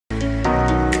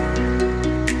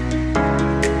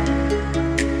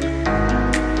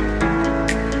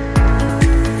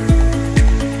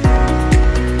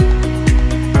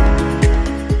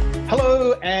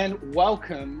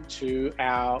welcome to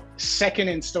our second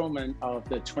installment of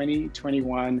the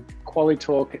 2021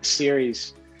 QualiTalk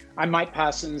series. I'm Mike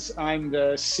Parsons. I'm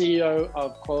the CEO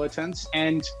of QUALITANCE,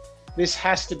 and this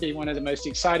has to be one of the most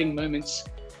exciting moments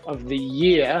of the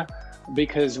year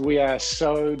because we are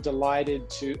so delighted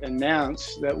to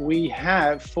announce that we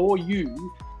have for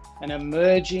you an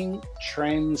emerging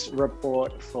trends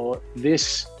report for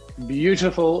this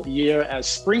beautiful year as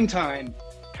springtime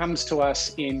comes to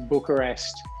us in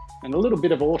Bucharest and a little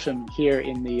bit of autumn here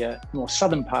in the more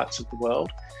southern parts of the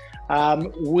world.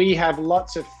 We have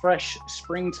lots of fresh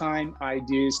springtime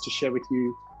ideas to share with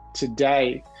you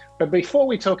today. But before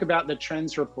we talk about the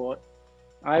trends report,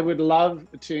 I would love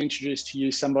to introduce to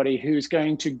you somebody who's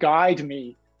going to guide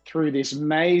me through this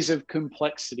maze of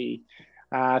complexity,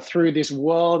 through this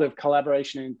world of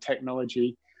collaboration and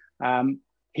technology.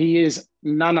 He is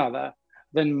none other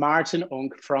than Maarten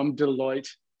Oonk from Deloitte.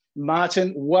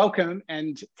 Maarten, welcome.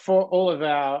 And for all of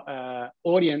our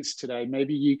audience today,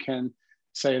 maybe you can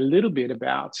say a little bit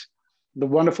about the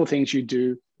wonderful things you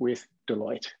do with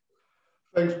Deloitte.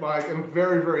 Thanks, Mike. I'm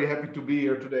very, very happy to be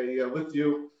here today with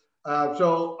you.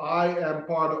 So I am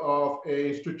part of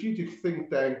a strategic think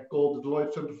tank called the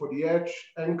Deloitte Center for the Edge,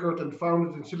 anchored and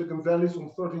founded in Silicon Valley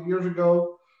some 13 years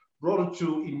ago. Brought it to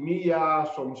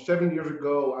EMEA some 7 years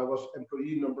ago. I was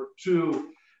employee number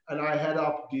 2. And I head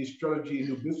up the strategy and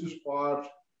new business part.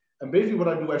 And basically what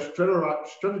I do, I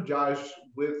strategize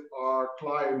with our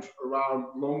clients around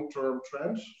long-term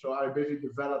trends. So I basically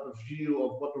develop a view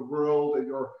of what the world and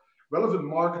your relevant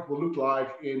market will look like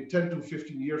in 10 to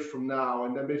 15 years from now.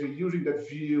 And then basically using that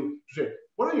view to say,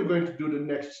 what are you going to do the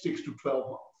next 6 to 12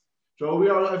 months? So we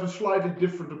have a slightly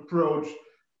different approach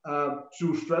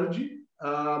to strategy.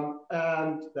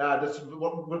 That's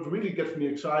what really gets me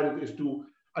excited is to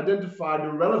identify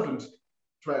the relevant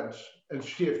trends and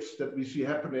shifts that we see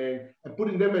happening and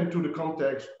putting them into the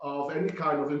context of any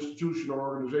kind of institution or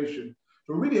organization.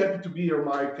 So really happy to be here,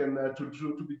 Mike, and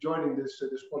to be joining this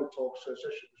QualiTalks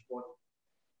session this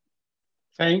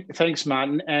morning. Thanks,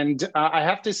 Maarten. And I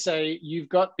have to say, you've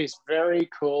got this very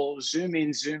cool zoom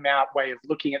in, zoom out way of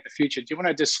looking at the future. Do you want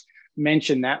to just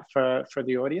mention that for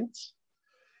the audience?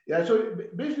 Yeah, so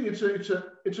basically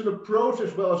it's an approach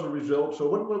as well as a result. So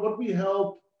what we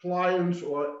help clients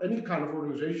or any kind of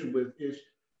organization with is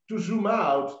to zoom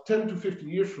out 10 to 15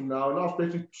 years from now and ask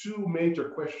basically 2 major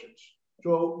questions.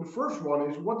 So the first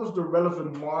one is, what does the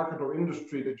relevant market or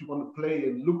industry that you want to play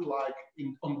in look like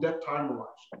on that time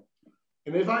horizon?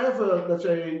 And if I have a, let's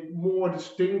say, more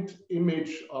distinct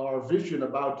image or vision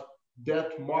about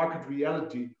that market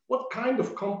reality, what kind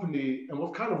of company and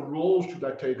what kind of roles should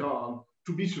I take on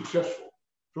to be successful?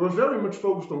 So we're very much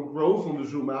focused on growth on the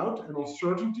zoom out and on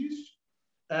certainties.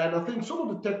 And I think some of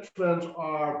the tech trends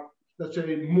are, let's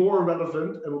say, more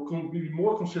relevant and will be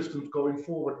more consistent going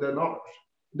forward than others.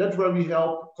 That's where we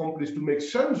help companies to make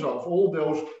sense of all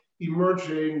those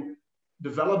emerging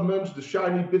developments, the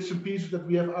shiny bits and pieces that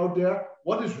we have out there.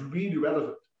 What is really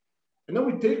relevant? And then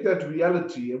we take that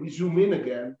reality and we zoom in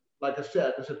again. Like I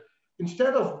said,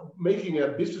 instead of making a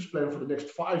business plan for the next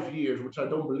 5 years, which I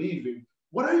don't believe in,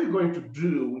 what are you going to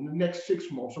do in the next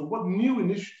 6 months? Or what new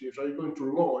initiatives are you going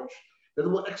to launch that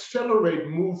will accelerate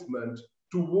movement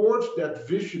towards that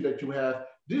vision that you have?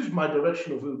 This is my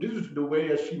direction of view. This is the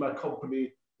way I see my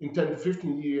company in 10 to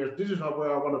 15 years. This is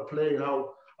where I want to play and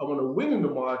how I want to win in the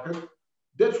market.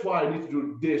 That's why I need to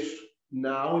do this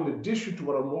now, in addition to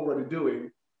what I'm already doing.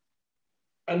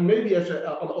 And maybe on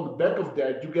the back of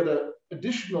that, you get an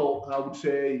additional, I would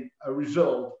say, a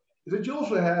result, is that you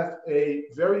also have a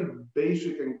very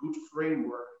basic and good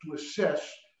framework to assess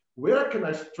where can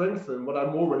I strengthen what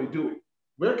I'm already doing?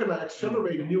 Where can I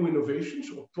accelerate new innovations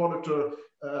or product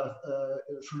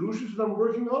solutions that I'm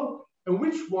working on? And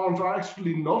which ones are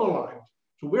actually not aligned?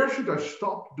 So where should I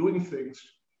stop doing things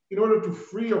in order to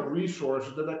free up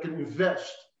resources that I can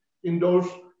invest in those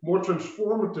more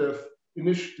transformative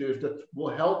initiatives that will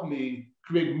help me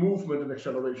create movement and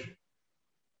acceleration?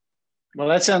 Well,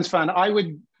 that sounds fun. I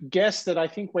would guess that I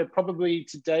think we're probably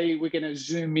today, we're going to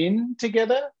zoom in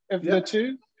together of the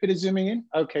 2. Bit of zooming in.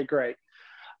 Okay, great.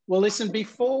 Well, listen,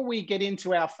 before we get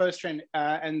into our first trend,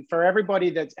 and for everybody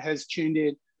that has tuned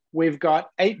in, we've got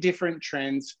 8 different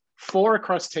trends, 4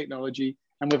 across technology,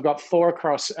 and we've got 4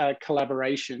 across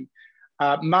collaboration.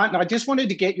 Maarten, I just wanted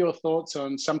to get your thoughts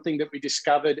on something that we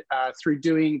discovered through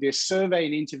doing this survey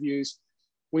and interviews.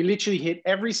 We literally hit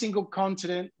every single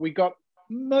continent. We got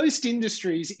most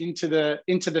industries into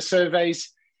the surveys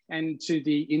and to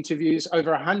the interviews, over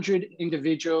 100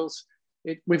 individuals.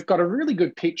 We've got a really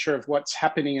good picture of what's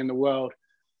happening in the world.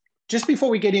 Just before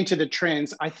we get into the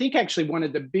trends, I think actually one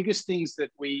of the biggest things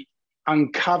that we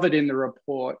uncovered in the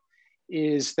report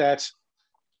is that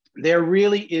there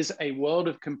really is a world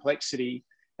of complexity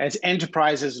as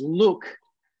enterprises look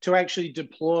to actually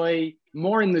deploy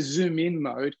more in the zoom in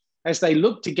mode as they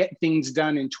look to get things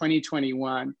done in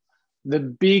 2021. The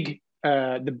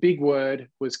big word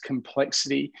was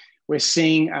complexity. We're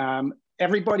seeing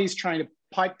everybody's trying to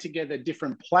pipe together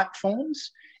different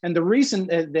platforms. And the reason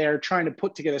that they're trying to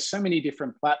put together so many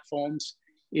different platforms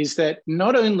is that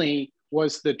not only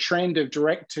was the trend of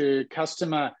direct to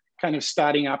customer kind of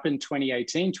starting up in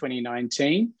 2018,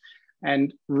 2019,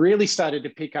 and really started to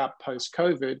pick up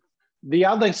post-COVID, the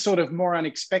other sort of more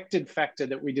unexpected factor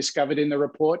that we discovered in the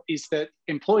report is that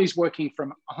employees working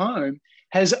from home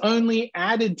has only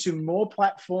added to more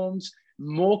platforms,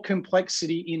 more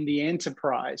complexity in the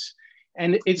enterprise.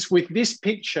 And it's with this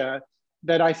picture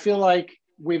that I feel like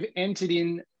we've entered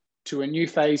into a new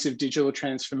phase of digital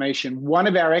transformation. One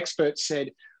of our experts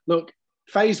said, look,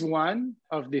 phase one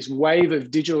of this wave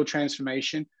of digital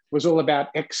transformation was all about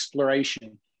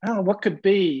exploration. Oh, what could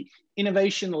be?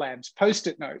 Innovation labs,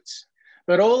 post-it notes.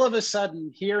 But all of a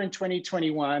sudden, here in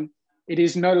 2021, it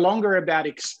is no longer about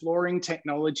exploring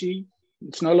technology.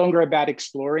 It's no longer about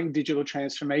exploring digital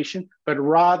transformation, but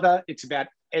rather it's about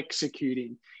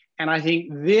executing. And I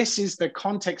think this is the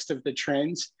context of the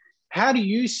trends. How do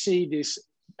you see this,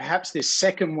 perhaps this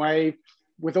second wave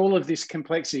with all of this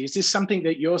complexity? Is this something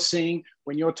that you're seeing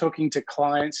when you're talking to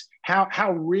clients?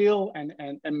 How real and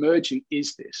emergent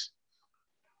is this?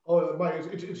 Oh, Mike,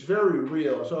 it's very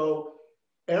real. So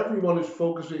everyone is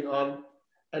focusing on,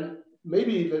 and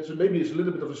maybe it's a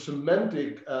little bit of a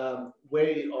semantic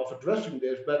way of addressing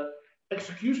this, but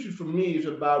execution for me is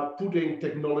about putting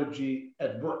technology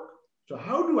at work. So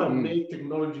how do I make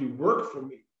technology work for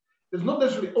me? It's not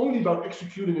necessarily only about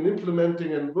executing and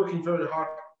implementing and working very hard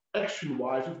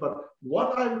action-wise, it's about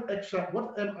what am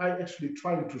I actually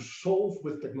trying to solve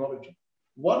with technology?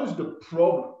 What is the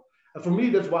problem? And for me,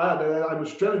 that's why I'm a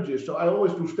strategist. So I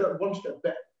always do one step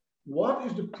back. What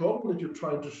is the problem that you're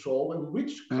trying to solve, and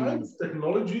which kind of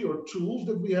technology or tools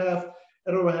that we have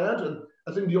at our hand? And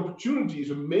I think the opportunity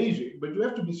is amazing, but you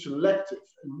have to be selective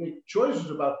and make choices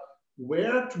about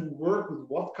where to work with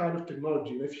what kind of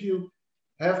technology. And if you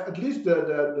have at least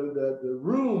the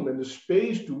room and the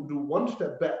space to do one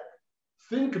step back,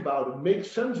 think about it, make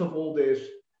sense of all this,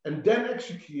 and then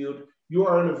execute, you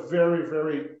are in a very,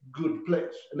 very good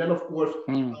place. And then, of course,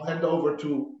 I'll hand over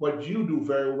to what you do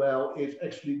very well, is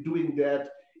actually doing that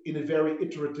in a very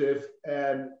iterative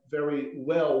and very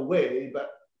well way.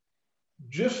 But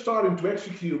just starting to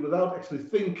execute without actually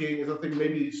thinking is, I think,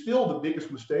 maybe still the biggest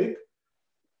mistake.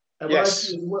 And what I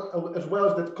see as well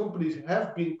is that companies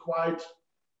have been quite,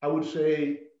 I would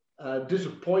say,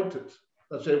 disappointed.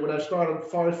 Let's say when I started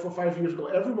 5 years ago,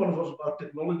 everyone was about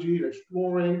technology and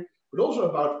exploring, but also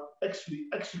about actually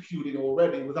executing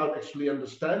already without actually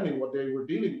understanding what they were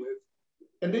dealing with.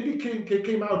 And they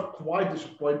came out quite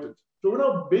disappointed. So we're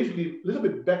now basically a little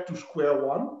bit back to square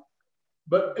one.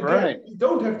 But again, we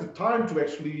don't have the time to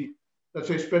actually, let's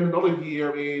say, spend another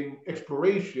year in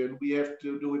exploration. We have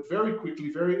to do it very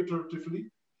quickly, very iteratively.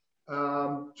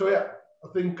 So yeah, I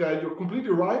think you're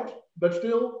completely right, but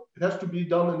still, it has to be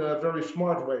done in a very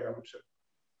smart way, I would say.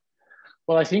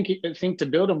 Well, I think to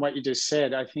build on what you just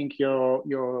said, I think you're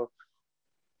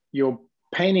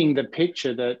painting the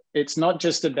picture that it's not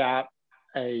just about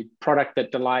a product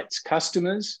that delights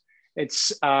customers.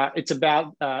 It's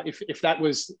about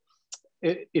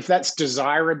if that's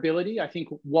desirability. I think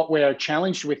what we're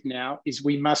challenged with now is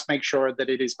we must make sure that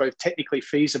it is both technically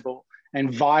feasible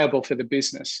and viable for the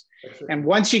business. And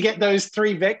once you get those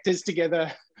three vectors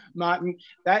together, Maarten,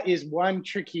 that is one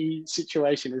tricky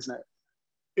situation, isn't it?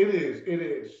 It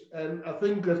is. And I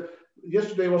think that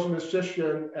yesterday was in a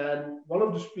session, and one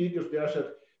of the speakers there said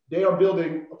they are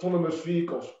building autonomous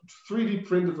vehicles, 3D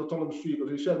printed autonomous vehicles.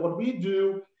 He said, what we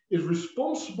do is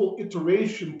responsible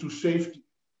iteration to safety.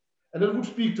 And that would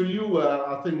speak to you,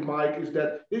 I think, Mike, is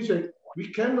that they say we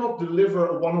cannot deliver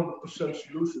a 100%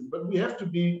 solution, but we have to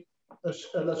be, let's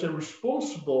say,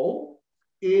 responsible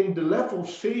in the level of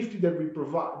safety that we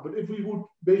provide. But if we would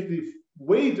basically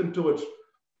wait until it's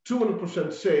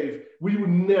 200% safe, we would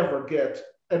never get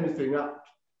anything out.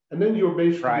 And then you're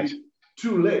basically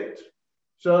too late.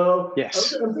 So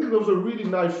yes. I think that was a really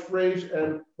nice phrase.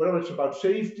 And whether it's about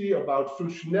safety, about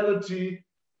functionality,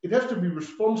 it has to be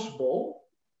responsible.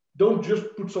 Don't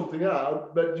just put something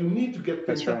out, but you need to get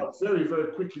things out very,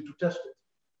 very quickly to test it.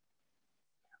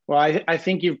 Well, I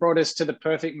think you've brought us to the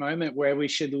perfect moment where we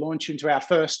should launch into our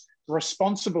first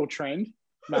responsible trend,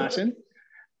 Maarten.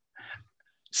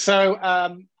 So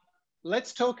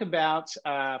let's talk about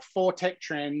 4 tech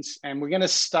trends, and we're going to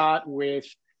start with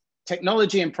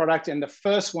technology and product. And the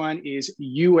first one is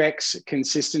UX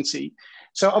consistency.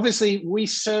 So obviously we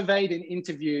surveyed and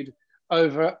interviewed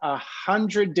over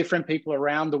 100 different people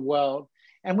around the world.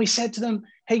 And we said to them,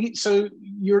 hey, so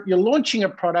you're launching a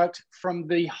product from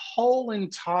the whole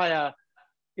entire,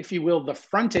 if you will, the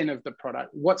front end of the product.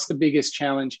 What's the biggest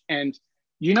challenge? And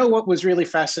you know what was really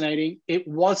fascinating? It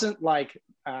wasn't like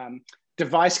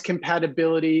device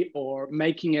compatibility or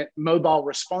making it mobile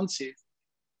responsive.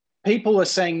 People are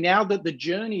saying now that the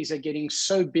journeys are getting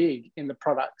so big in the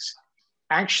products,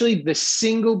 actually the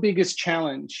single biggest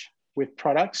challenge with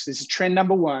products, this is trend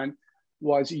number one,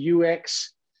 was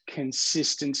UX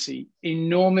consistency,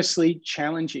 enormously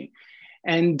challenging.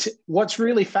 And what's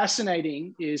really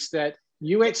fascinating is that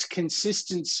UX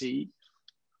consistency,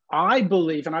 I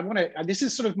believe, and I want to, this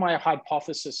is sort of my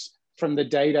hypothesis from the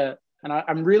data, and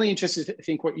I'm really interested to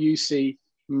think what you see,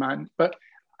 Maarten, but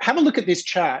have a look at this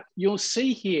chart. You'll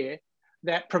see here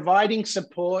that providing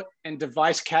support and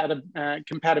device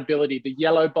compatibility, the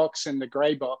yellow box and the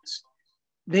gray box,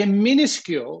 they're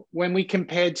minuscule when we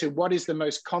compared to what is the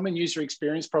most common user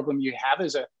experience problem you have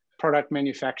as a product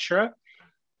manufacturer.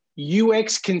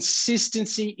 UX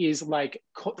consistency is like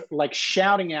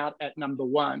shouting out at number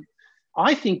one.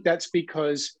 I think that's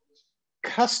because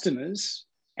customers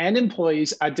and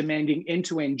employees are demanding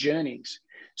end-to-end journeys.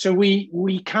 So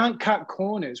we can't cut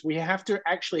corners. We have to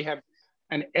actually have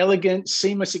an elegant,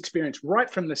 seamless experience right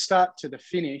from the start to the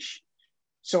finish.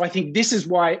 So I think this is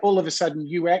why all of a sudden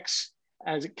UX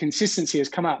as consistency has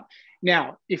come up.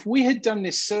 Now, if we had done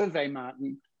this survey,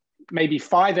 Maarten, maybe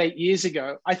 5-8 years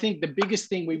ago, I think the biggest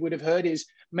thing we would have heard is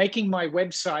making my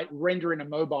website render in a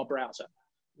mobile browser.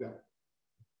 Yeah.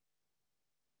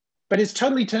 But it's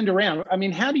totally turned around. I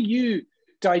mean, how do you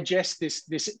digest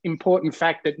this important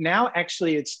fact that now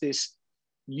actually it's this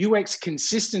UX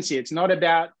consistency? It's not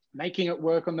about making it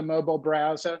work on the mobile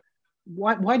browser.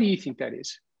 Why do you think that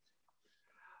is?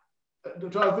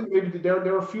 So I think maybe there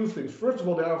are a few things. First of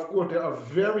all, there are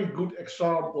very good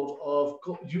examples of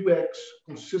UX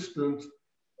consistent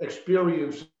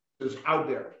experiences out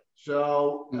there.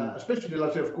 So especially,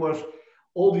 let's say, of course,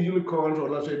 all the unicorns, or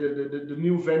let's say the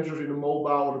new ventures in the mobile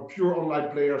or the pure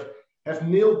online players have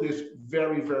nailed this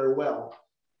very, very well.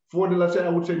 For the, let's say, I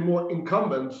would say more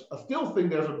incumbents, I still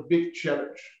think there's a big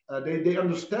challenge. They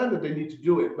understand that they need to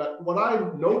do it. But what I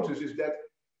notice is that,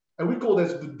 and we call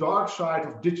this the dark side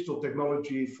of digital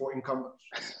technology for incumbents.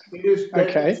 It is that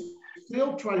it's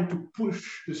still trying to push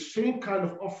the same kind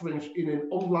of offerings in an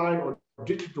online or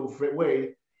digital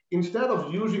way, instead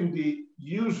of using the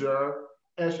user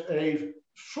as a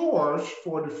source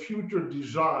for the future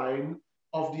design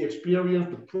of the experience,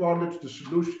 the products, the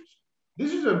solutions.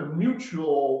 This is a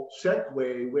mutual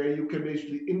segue where you can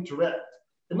basically interact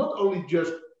and not only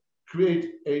just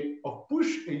create or push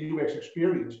a UX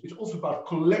experience. It's also about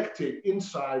collecting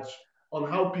insights on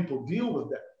how people deal with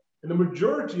that. And the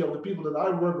majority of the people that I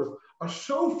work with are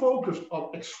so focused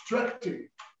on extracting,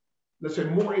 let's say,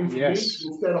 more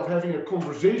information instead of having a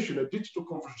conversation, a digital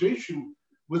conversation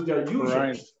with their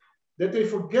users, that they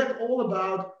forget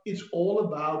it's all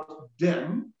about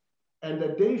them, and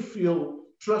that they feel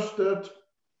trusted,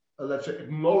 let's say,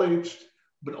 acknowledged,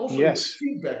 but also the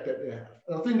feedback that they have.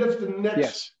 And I think that's the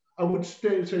next, I would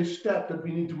say, step that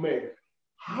we need to make.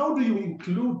 How do you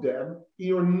include them in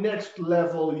your next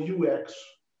level UX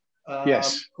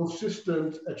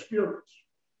consistent experience?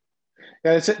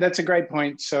 Yeah, that's a great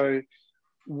point. So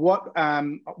what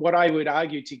I would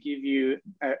argue, to give you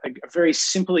a very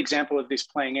simple example of this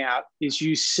playing out, is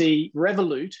you see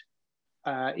Revolut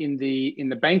in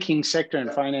the banking sector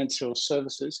and financial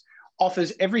services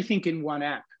offers everything in one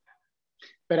app.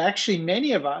 But actually,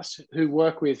 many of us who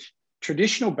work with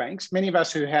traditional banks, many of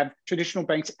us who have traditional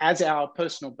banks as our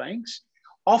personal banks,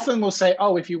 often will say,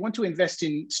 oh, if you want to invest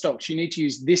in stocks, you need to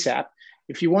use this app.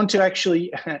 If you want to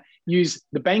actually use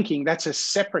the banking, that's a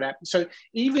separate app. So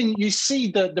even you see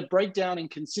the breakdown in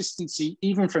consistency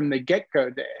even from the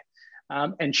get-go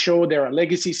there. And sure, there are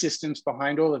legacy systems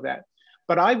behind all of that.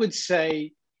 But I would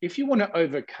say, if you want to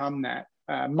overcome that,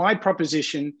 my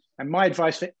proposition and my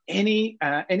advice for any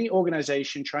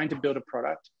organization trying to build a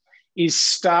product is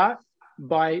start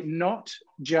by not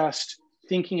just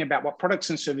thinking about what products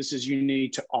and services you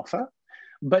need to offer,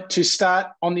 but to start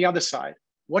on the other side.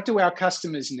 What do our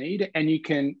customers need? And you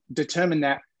can determine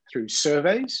that through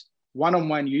surveys,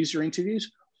 one-on-one user interviews,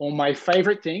 or my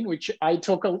favorite thing, which I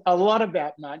talk a lot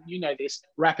about, Maarten, you know this,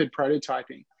 rapid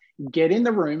prototyping. Get in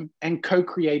the room and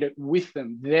co-create it with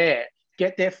them there.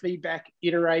 Get their feedback,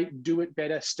 iterate, do it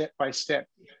better step by step.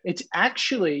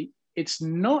 It's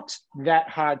not that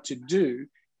hard to do.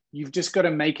 You've just got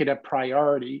to make it a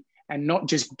priority and not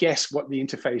just guess what the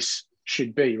interface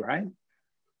should be, right?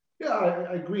 Yeah,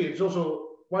 I agree. It's also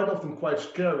quite often quite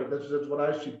scary. That's what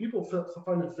I see. People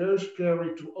find it very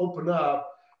scary to open up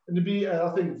and to be, I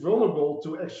think, vulnerable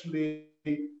to actually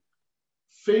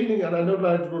failing. And I don't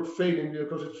like the word failing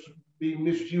because it's being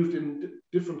misused in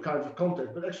different kinds of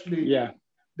context, but actually Yeah.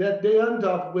 that they end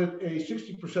up with a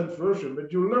 60% version,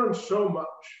 but you learn so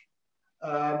much.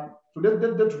 So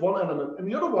that's one element. And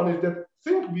the other one is that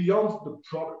think beyond the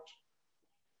product.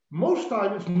 Most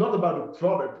time it's not about the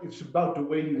product, it's about the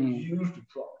way you use the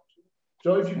product.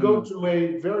 So if you go to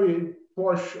a very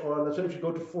posh, or let's say if you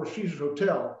go to Four Seasons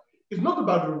Hotel, it's not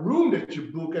about the room that you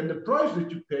book and the price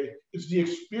that you pay, it's the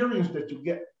experience that you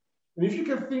get. And if you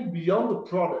can think beyond the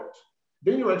product,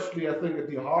 then you're actually, I think, at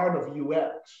the heart of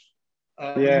UX.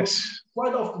 Yes.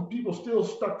 Quite often people still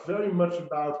stuck very much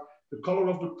about the color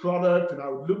of the product and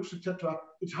how it looks, etc.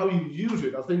 It's how you use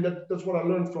it. I think that's what I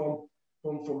learned from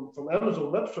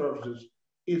Amazon Web Services.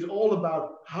 Is all about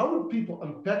how do people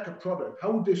unpack a product?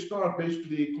 How would they start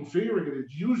basically configuring it,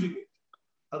 using it?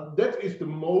 That is the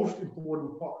most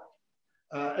important part.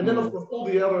 And then, of course, all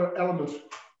the other elements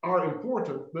are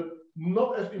important, but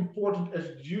not as important as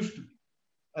it used to be.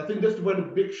 I think that's where the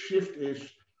big shift is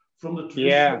from the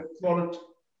traditional product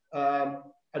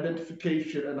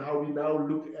identification and how we now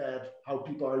look at how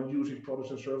people are using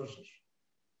products and services.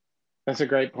 That's a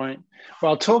great point.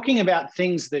 Well, talking about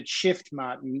things that shift,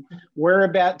 Maarten, we're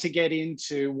about to get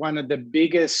into one of the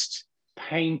biggest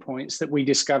pain points that we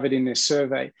discovered in this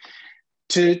survey.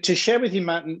 To share with you,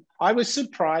 Maarten, I was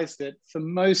surprised that for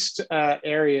most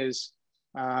areas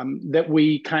that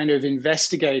we kind of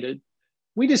investigated,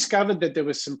 we discovered that there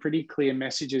was some pretty clear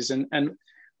messages. And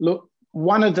look,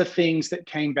 one of the things that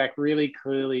came back really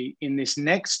clearly in this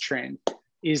next trend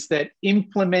is that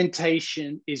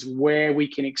implementation is where we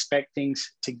can expect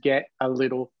things to get a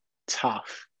little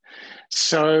tough.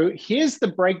 So here's the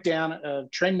breakdown of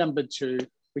trend number 2,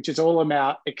 which is all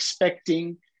about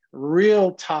expecting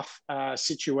real tough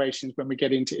situations when we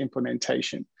get into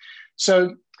implementation.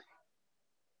 So,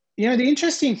 you know, the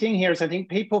interesting thing here is I think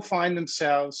people find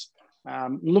themselves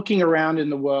looking around in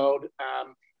the world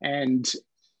and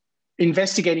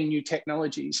investigating new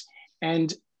technologies.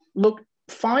 And look,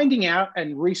 finding out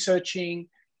and researching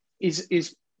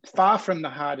is far from the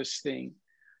hardest thing.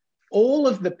 All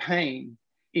of the pain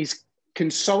is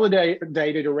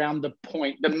consolidated around the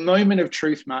point, the moment of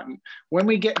truth, Maarten. When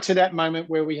we get to that moment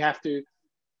where we have to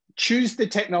choose the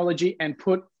technology and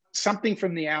put something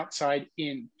from the outside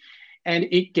in, and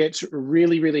it gets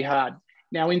really, really hard.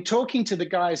 Now, in talking to the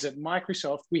guys at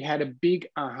Microsoft, we had a big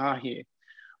aha here.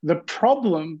 The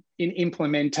problem in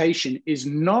implementation is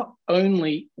not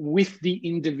only with the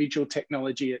individual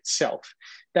technology itself.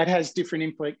 That has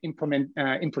different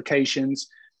implications,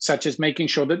 such as making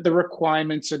sure that the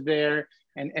requirements are there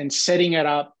and setting it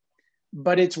up.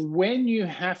 But it's when you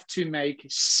have to make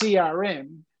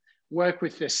CRM work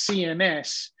with the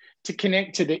CMS to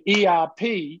connect to the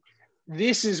ERP,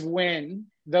 this is when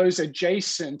those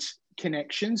adjacent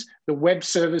connections, the web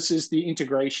services, the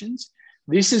integrations,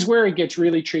 this is where it gets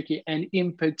really tricky. And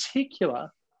in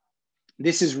particular,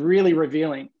 this is really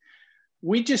revealing.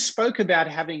 We just spoke about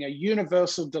having a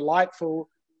universal, delightful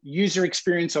user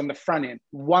experience on the front end.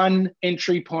 One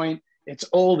entry point, it's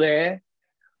all there.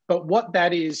 But what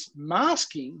that is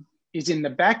masking is in the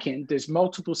back end, there's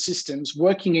multiple systems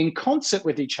working in concert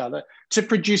with each other to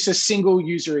produce a single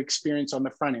user experience on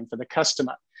the front end for the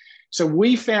customer. So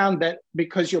we found that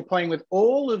because you're playing with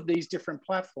all of these different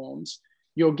platforms,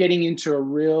 you're getting into a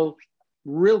real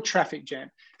traffic jam.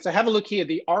 So have a look here.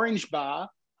 The orange bar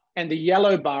and the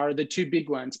yellow bar are the two big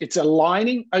ones. It's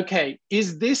aligning. Okay,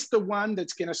 is this the one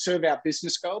that's going to serve our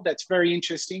business goal? That's very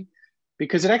interesting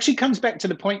because it actually comes back to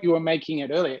the point you were making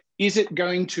it earlier. Is it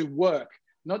going to work?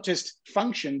 Not just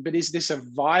function, but is this a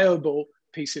viable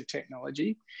piece of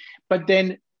technology? But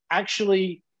then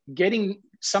actually getting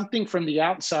something from the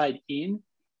outside in,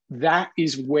 that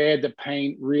is where the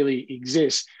pain really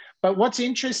exists. But what's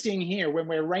interesting here, when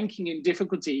we're ranking in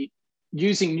difficulty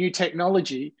using new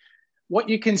technology, what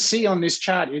you can see on this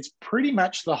chart is pretty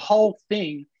much the whole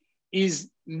thing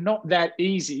is not that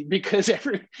easy because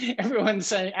everyone's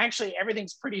saying, actually,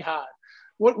 everything's pretty hard.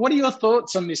 What are your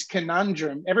thoughts on this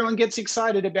conundrum? Everyone gets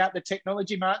excited about the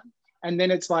technology, Maarten, and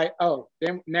then it's like, oh,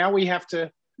 then now we have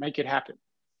to make it happen.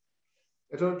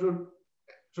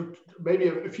 So maybe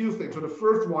a few things. So the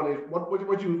first one is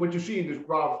what you see in this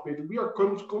graph. We are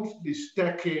constantly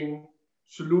stacking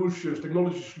solutions,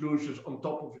 technology solutions on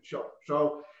top of each other.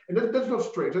 So, and that's not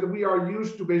strange. And we are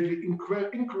used to basically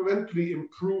incrementally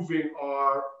improving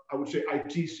our, I would say,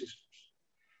 IT systems.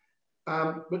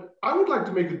 But I would like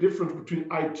to make a difference between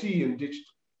IT and digital.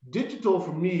 Digital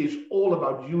for me is all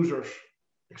about users,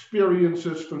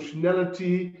 experiences,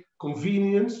 functionality,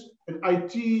 convenience, and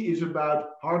IT is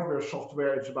about hardware,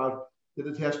 software. It's about that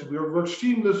it has to work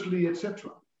seamlessly,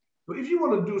 etc. So if you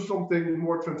want to do something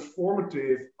more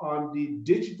transformative on the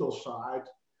digital side,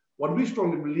 what we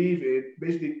strongly believe in,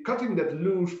 basically cutting that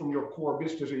loose from your core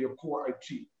business and your core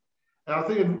IT. And I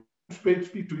think it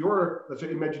speaks to your, let's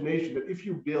say, imagination that if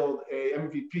you build a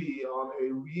MVP on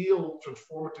a real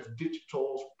transformative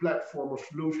digital platform or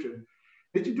solution,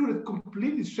 that you do it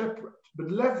completely separate, but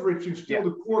leveraging still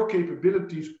the core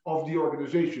capabilities of the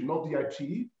organization, not the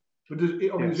IT, but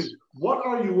the organization. Yes. What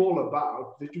are you all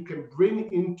about that you can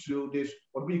bring into this,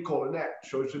 what we call an edge?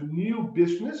 So it's a new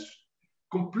business,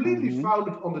 completely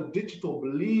founded on the digital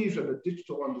beliefs and the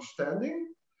digital understanding,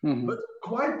 but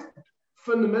quite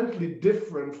fundamentally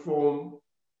different from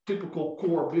typical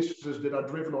core businesses that are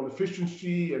driven on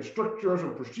efficiency and structures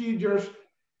and procedures.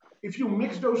 If you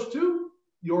mix those two,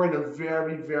 you're in a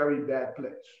very, very bad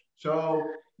place. So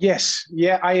yes,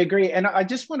 yeah, I agree. And I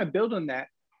just want to build on that.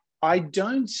 I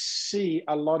don't see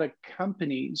a lot of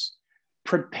companies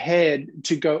prepared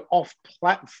to go off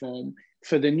platform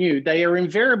for the new. They are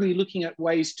invariably looking at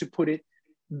ways to put it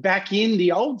back in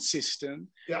the old system.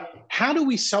 Yeah. How do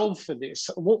we solve for this?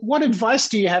 What advice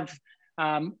do you have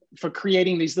for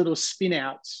creating these little spin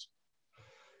outs?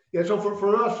 Yeah, so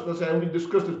for us, let's say, and we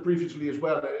discussed this previously as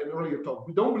well in an earlier talk,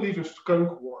 we don't believe in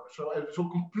skunk war. So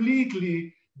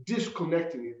completely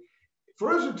disconnecting it.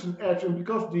 For us, it's an edge, and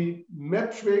because the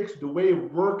metrics, the way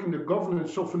of working, the governance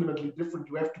is so fundamentally different,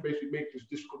 you have to basically make this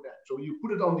disconnect. So you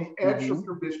put it on the edge of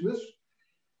your business,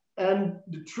 and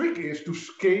the trick is to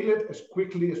scale it as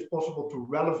quickly as possible to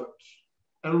relevance.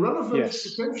 And relevance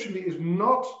essentially is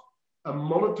not a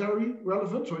monetary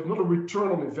relevance, so it's not a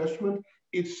return on investment,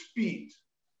 it's speed.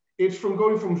 It's from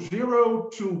going from 0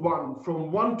 to 1,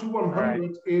 from 1 to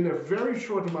 100 in a very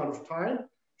short amount of time,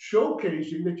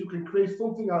 showcasing that you can create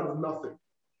something out of nothing.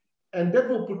 And that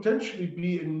will potentially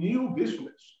be a new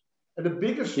business. And the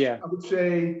biggest, I would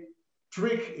say,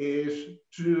 trick is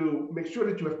to make sure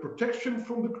that you have protection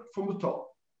from the top.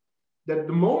 That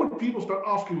the moment people start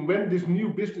asking when this new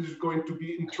business is going to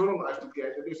be internalized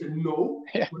again, and they say, no,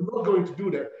 we're not going to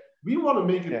do that. We want to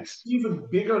make it even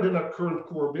bigger than our current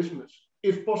core business,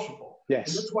 if possible. Yes.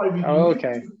 And that's why we need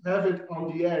to have it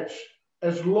on the edge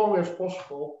as long as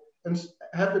possible and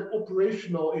have it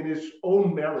operational in its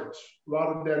own merits,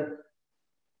 rather than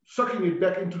sucking it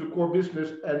back into the core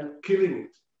business and killing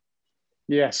it.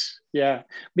 Yes, yeah,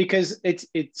 because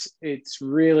it's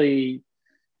really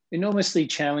enormously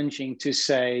challenging to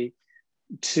say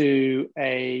to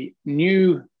a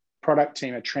new product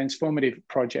team, a transformative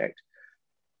project,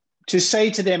 to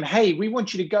say to them, hey, we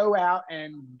want you to go out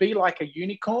and be like a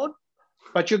unicorn,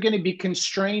 but you're going to be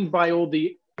constrained by all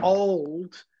the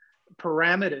old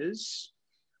parameters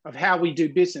of how we do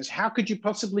business. How could you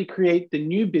possibly create the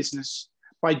new business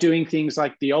by doing things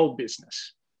like the old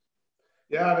business?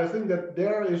 Yeah, I think that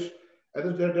there's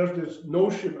this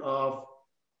notion of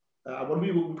what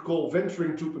we would call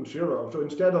venturing 2.0. So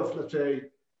instead of, let's say,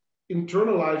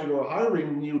 internalizing or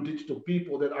hiring new digital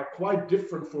people that are quite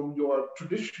different from your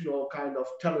traditional kind of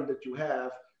talent that you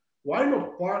have, why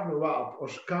not partner up or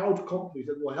scout companies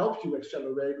that will help you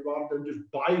accelerate rather than just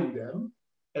buying them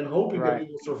and hoping that it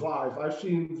will survive? I've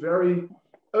seen very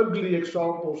ugly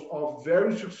examples of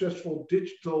very successful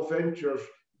digital ventures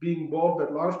being bought by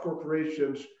large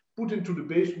corporations, put into the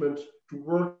basement to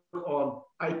work on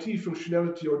IT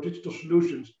functionality or digital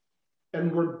solutions,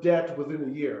 and were dead within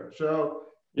a year. So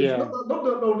it's not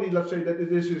only, let's say, that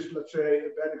this is, let's say, a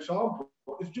bad example,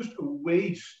 it's just a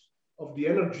waste of the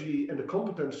energy and the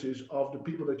competencies of the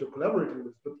people that you're collaborating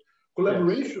with. But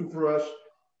collaboration for us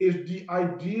is the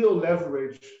ideal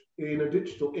leverage in a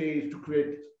digital age to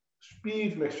create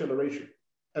speed and acceleration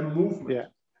and movement. Yeah.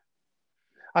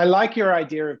 I like your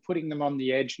idea of putting them on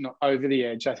the edge, not over the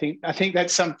edge. I think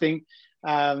that's something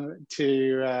that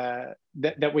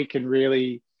we can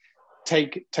really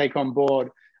take on board.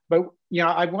 But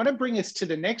I want to bring us to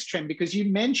the next trend, because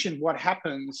you mentioned what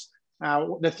happens,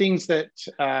 the things that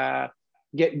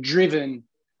get driven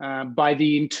by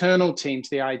the internal teams,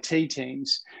 the IT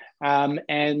teams.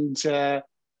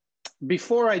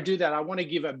 Before I do that, I want to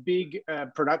give a big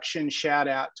production shout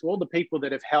out to all the people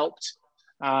that have helped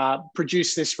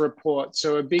produce this report.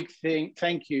 So a big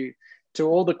thank you to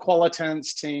all the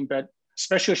Qualitance team, but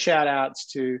special shout outs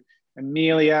to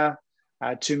Amelia,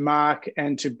 to Mark,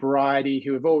 and to Bridie,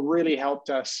 who have all really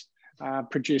helped us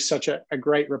produce such a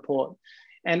great report.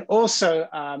 And also,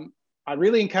 I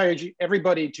really encourage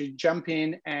everybody to jump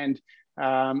in and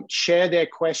share their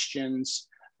questions,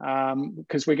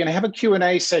 because we're going to have a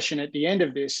Q&A session at the end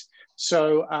of this.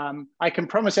 So I can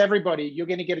promise everybody you're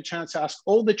going to get a chance to ask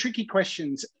all the tricky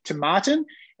questions to Maarten,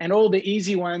 and all the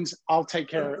easy ones, I'll take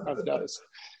care of those.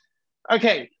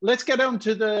 Okay, let's get on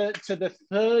to the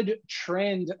third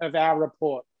trend of our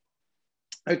report.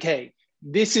 Okay,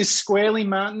 this is squarely,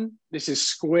 Maarten, this is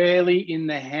squarely in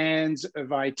the hands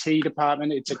of IT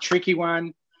department. It's a tricky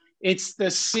one. It's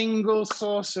the single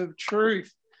source of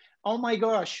truth. Oh my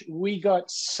gosh, we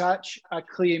got such a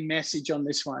clear message on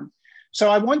this one. So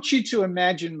I want you to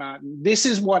imagine, Maarten, this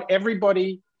is what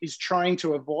everybody is trying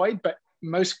to avoid, but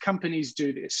most companies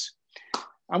do this.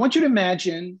 I want you to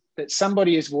imagine that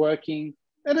somebody is working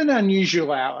at an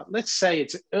unusual hour. Let's say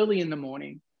it's early in the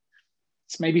morning.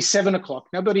 It's maybe 7 o'clock.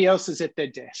 Nobody else is at their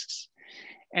desks.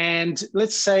 And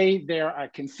let's say they're a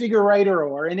configurator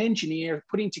or an engineer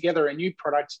putting together a new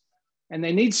product, and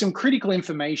they need some critical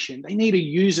information. They need a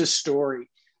user story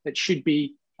that should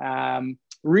be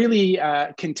really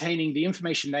containing the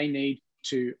information they need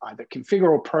to either configure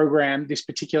or program this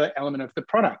particular element of the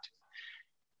product.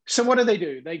 So what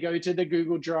do? They go to the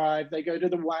Google Drive, they go to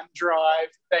the OneDrive,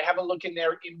 they have a look in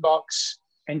their inbox,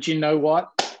 and you know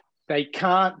what? They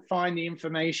can't find the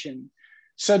information.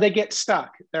 So they get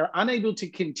stuck. They're unable to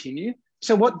continue.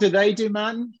 So what do,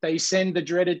 Maarten? They send the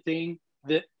dreaded thing,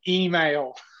 the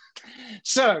email.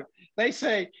 So they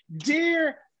say,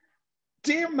 Dear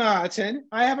Maarten,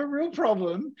 I have a real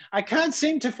problem. I can't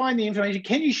seem to find the information.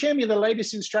 Can you share me the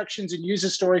latest instructions and user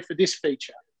story for this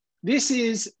feature? This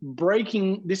is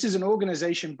an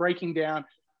organization breaking down,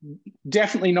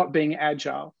 definitely not being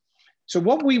agile. So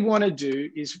what we want to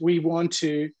do is we want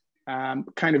to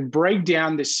kind of break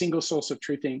down this single source of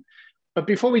truth thing. But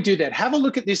before we do that, have a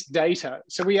look at this data.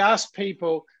 So we asked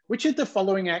people, which of the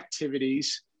following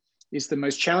activities is the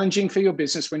most challenging for your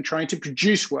business when trying to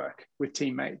produce work with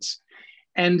teammates?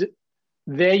 And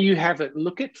there you have it.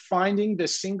 Look at finding the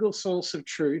single source of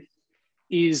truth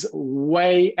is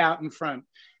way out in front.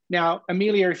 Now,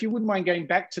 Amelia, if you wouldn't mind going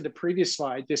back to the previous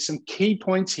slide, there's some key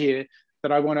points here that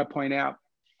I want to point out.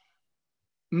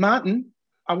 Maarten,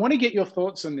 I want to get your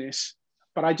thoughts on this,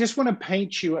 but I just want to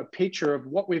paint you a picture of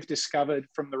what we've discovered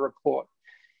from the report.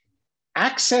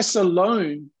 Access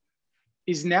alone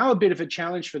is now a bit of a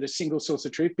challenge for the single source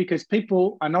of truth because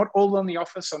people are not all in the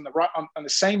office on the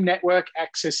same network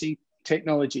accessing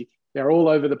technology. They're all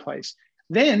over the place.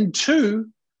 Then two,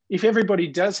 if everybody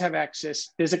does have access,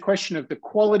 there's a question of the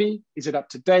quality. Is it up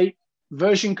to date?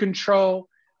 Version control,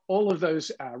 all of those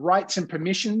rights and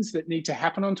permissions that need to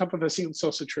happen on top of a single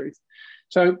source of truth.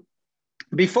 So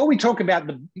before we talk about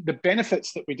the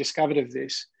benefits that we discovered of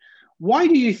this, why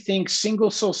do you think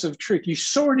single source of truth, you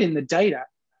saw it in the data,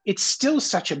 it's still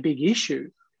such a big issue?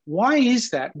 Why is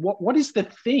that? What is the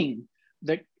thing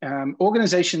that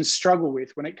organizations struggle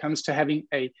with when it comes to having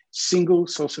a single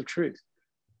source of truth?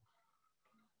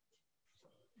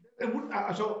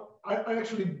 So I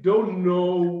actually don't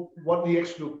know what the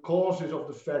actual cause is of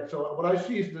the fact. So what I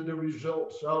see is the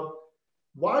results. So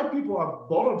why people are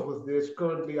bothered with this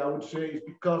currently, I would say, is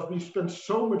because we spend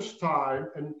so much time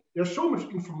and there's so much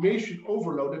information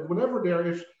overload that whenever there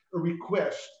is a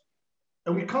request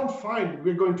and we can't find it,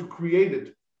 we're going to create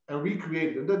it and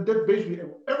recreate it. And that basically,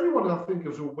 everyone I think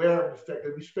is aware of the fact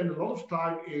that we spend a lot of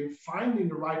time in finding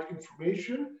the right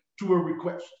information to a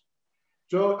request.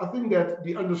 So I think that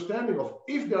the understanding of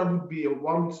if there would be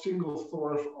one single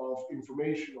source of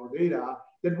information or data,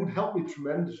 that would help me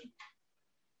tremendously.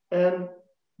 And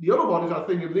the other one is, I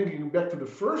think, linking back to the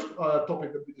first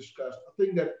topic that we discussed, I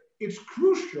think that it's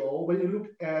crucial when you look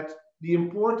at the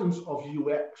importance of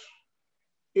UX.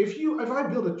 If I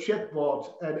build a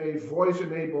chatbot and a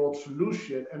voice-enabled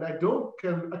solution, and I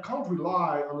can't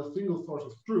rely on a single source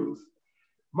of truth,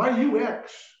 my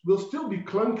UX will still be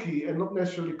clunky and not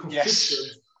necessarily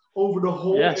consistent over the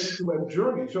whole end-to-end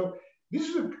journey. So this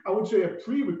is, I would say, a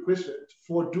prerequisite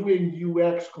for doing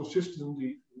UX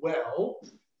consistently well.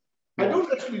 I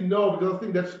don't actually know, because I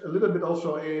think that's a little bit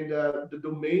also in the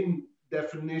domain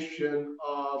definition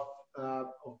of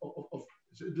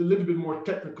it's a little bit more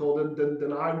technical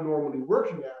than I'm normally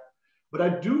working at. But I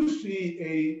do see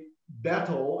a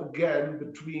battle, again,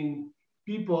 between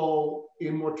people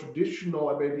in more traditional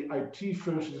and maybe IT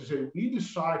functions say, we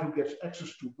decide who gets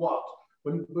access to what.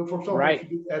 When for example,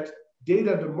 if you look at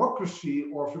data democracy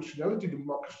or functionality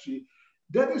democracy,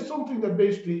 that is something that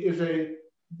basically is a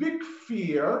big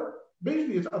fear.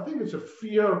 Basically, I think it's a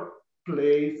fear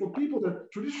play for people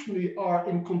that traditionally are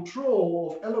in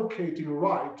control of allocating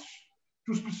rights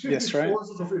to specific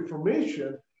sources of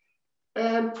information.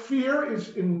 And fear is,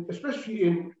 especially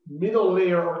in middle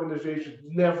layer organizations,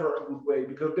 never a good way,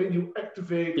 because then you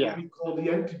activate what we call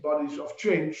the antibodies of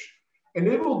change, and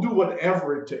they will do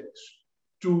whatever it takes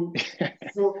to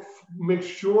make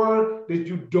sure that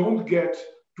you don't get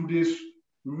to this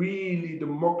really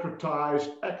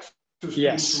democratized access to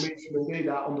information and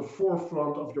data on the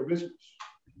forefront of your business.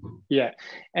 Yeah,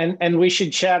 and we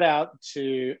should shout out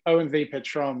to Oonk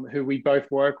Petrom, who we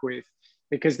both work with,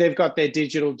 because they've got their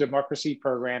digital democracy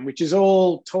program, which is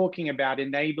all talking about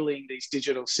enabling these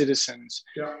digital citizens.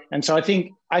 Yeah. And so I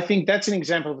think that's an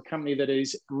example of a company that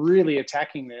is really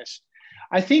attacking this.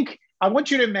 I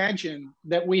want you to imagine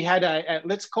that we had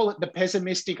let's call it the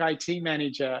pessimistic IT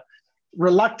manager,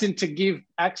 reluctant to give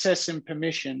access and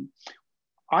permission.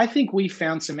 I think we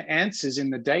found some answers in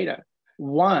the data.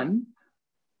 One,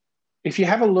 if you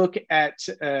have a look at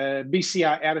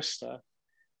BCR Arista,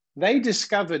 they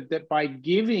discovered that by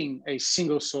giving a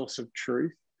single source of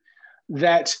truth,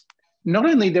 that not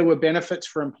only there were benefits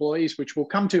for employees, which we'll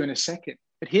come to in a second,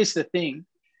 but here's the thing,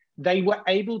 they were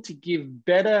able to give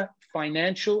better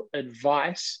financial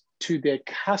advice to their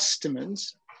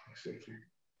customers. Exactly.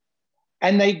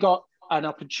 And they got an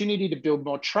opportunity to build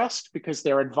more trust because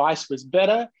their advice was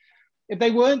better. If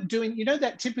they weren't doing,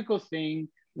 that typical thing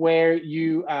where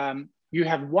you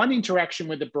have one interaction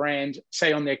with a brand,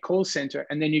 say on their call center,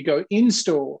 and then you go in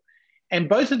store, and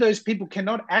both of those people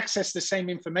cannot access the same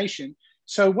information.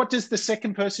 So what does the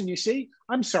second person you see?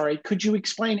 I'm sorry, could you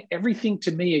explain everything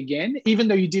to me again, even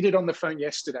though you did it on the phone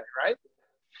yesterday, right?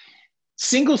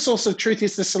 Single source of truth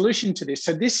is the solution to this.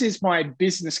 So this is my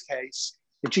business case,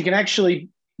 that you can actually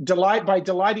by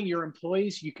delighting your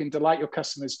employees, you can delight your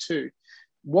customers too.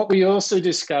 What we also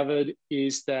discovered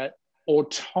is that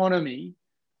autonomy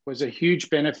was a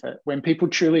huge benefit when people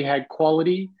truly had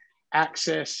quality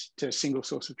access to a single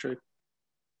source of truth.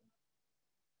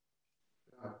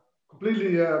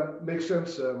 Completely makes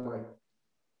sense, Mike.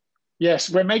 Yes,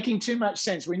 we're making too much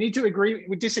sense. We need to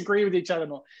disagree with each other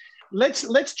more.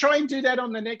 Let's try and do that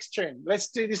on the next trend. Let's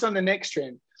do this on the next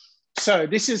trend. So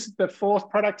this is the fourth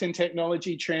product and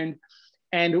technology trend.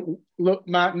 And look,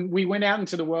 Maarten, we went out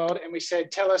into the world and we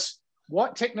said, tell us,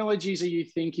 what technologies are you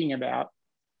thinking about?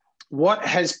 What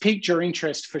has piqued your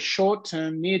interest for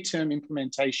short-term, near-term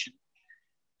implementation?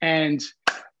 And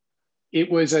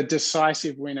it was a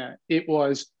decisive winner. It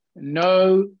was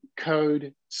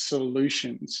no-code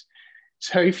solutions.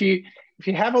 So if you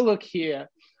have a look here,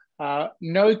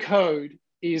 no-code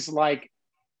is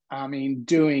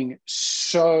doing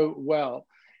so well.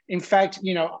 In fact,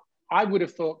 I would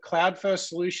have thought cloud-first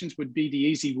solutions would be the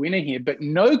easy winner here, but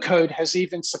no-code has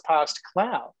even surpassed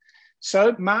cloud.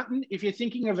 So Maarten, if you're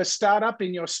thinking of a startup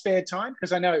in your spare time,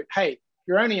 because I know, hey,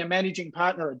 you're only a managing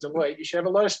partner at Deloitte, you should have a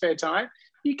lot of spare time,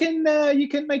 you can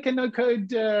make a no-code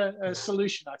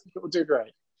solution. I think it will do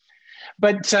great.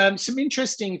 But some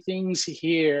interesting things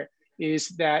here is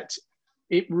that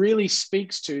it really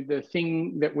speaks to the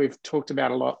thing that we've talked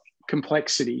about a lot,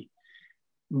 complexity.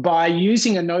 By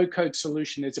using a no-code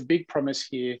solution, there's a big promise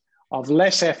here of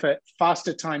less effort,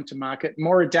 faster time to market,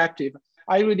 more adaptive.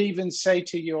 I would even say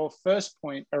to your first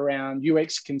point around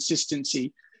UX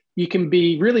consistency, you can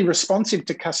be really responsive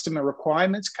to customer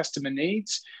requirements, customer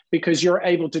needs, because you're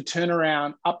able to turn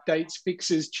around updates,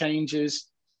 fixes, changes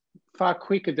far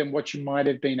quicker than what you might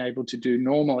have been able to do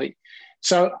normally.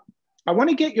 So I want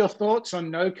to get your thoughts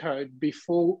on no-code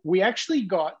before we actually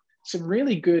got some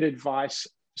really good advice,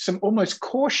 some almost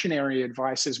cautionary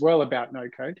advice as well about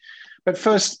no-code. But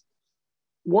first,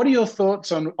 what are your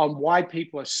thoughts on why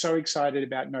people are so excited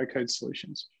about no-code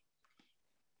solutions?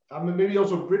 Maybe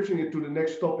also bridging it to the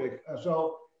next topic.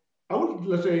 So I would,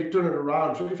 let's say, turn it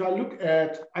around. So if I look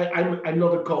at, I'm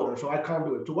not a coder, so I can't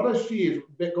do it. So what I see is,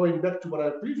 going back to what I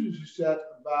previously said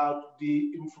about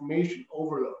the information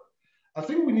overload. I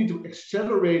think we need to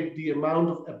accelerate the amount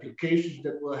of applications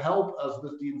that will help us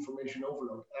with the information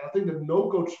overload. And I think that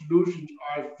no-code solutions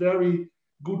are a very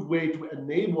good way to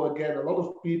enable, again, a lot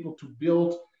of people to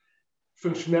build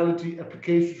functionality,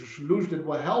 applications, or solutions that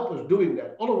will help us doing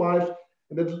that. Otherwise,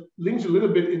 and that links a little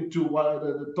bit into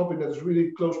the topic that is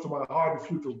really close to my heart, the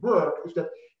future of work, is that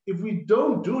if we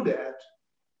don't do that,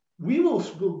 we will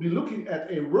be looking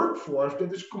at a workforce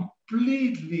that is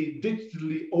completely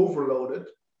digitally overloaded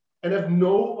and have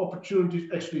no opportunities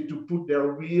actually to put their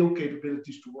real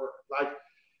capabilities to work, like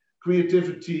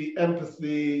creativity,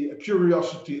 empathy,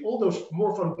 curiosity, all those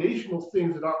more foundational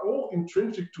things that are all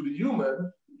intrinsic to the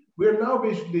human. We're now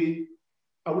basically,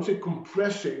 I would say,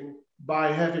 compressing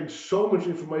by having so much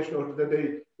information that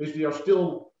they basically are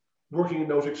still working in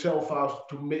those Excel files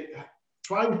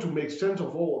trying to make sense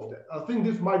of all of that. I think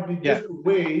this might be just a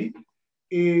way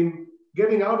in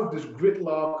getting out of this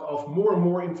gridlock of more and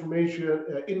more information,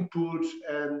 inputs,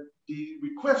 and the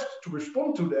request to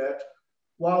respond to that,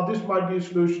 while this might be a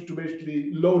solution to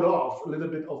basically load off a little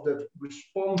bit of that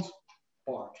response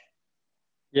part.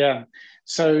 Yeah.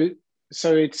 So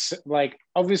it's like,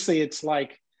 obviously it's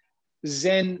like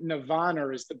Zen Nirvana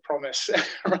is the promise,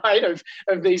 right?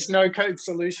 Of these no code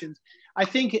solutions. I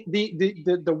think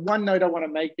the one note I want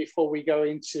to make before we go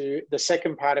into the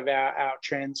second part of our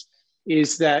trends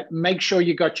is that make sure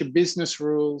you got your business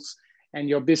rules and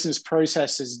your business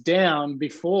processes down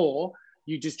before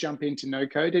you just jump into no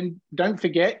code. And don't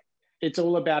forget, it's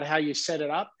all about how you set it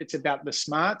up. It's about the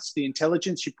smarts, the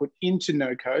intelligence you put into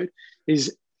no code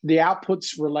is the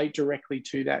outputs relate directly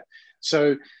to that.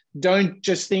 So don't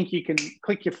just think you can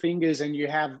click your fingers and you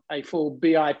have a full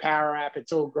BI Power App.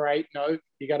 It's all great. No,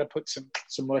 you got to put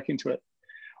some work into it.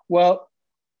 Well,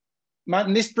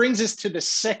 Maarten, this brings us to the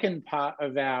second part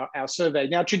of our survey.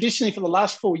 Now, traditionally, for the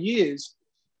last 4 years,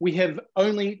 we have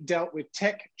only dealt with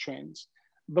tech trends,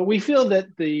 but we feel that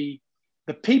the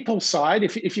people side,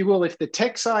 if you will, if the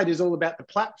tech side is all about the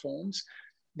platforms,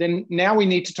 then now we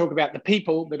need to talk about the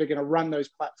people that are going to run those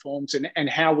platforms and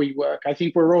how we work. I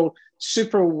think we're all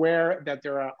super aware that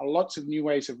there are lots of new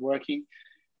ways of working.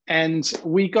 And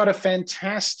we got a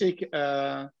fantastic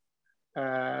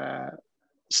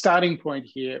starting point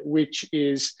here, which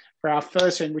is for our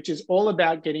first one, which is all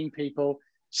about getting people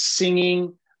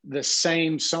singing the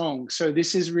same song. So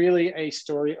this is really a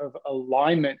story of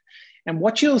alignment. And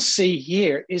what you'll see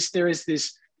here is there is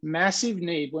this massive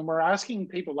need when we're asking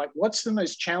people, like, what's the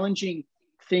most challenging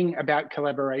thing about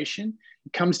collaboration?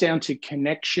 It comes down to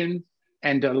connection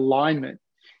and alignment.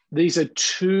 These are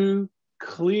two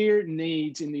clear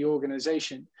needs in the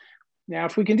organization. Now,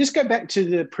 if we can just go back to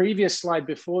the previous slide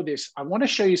before this, I want to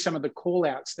show you some of the call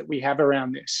outs that we have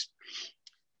around this.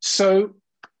 So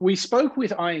we spoke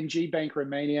with ING Bank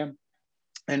Romania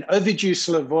and Ovidiu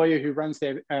Slavoia, who runs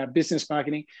their business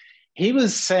marketing. He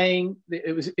was saying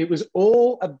that it was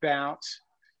all about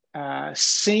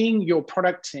seeing your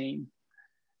product team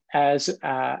as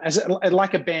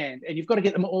like a band, and you've got to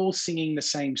get them all singing the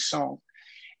same song.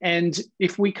 And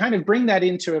if we kind of bring that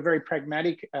into a very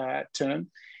pragmatic term,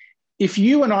 if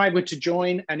you and I were to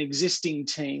join an existing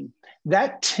team,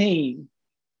 that team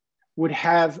would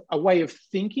have a way of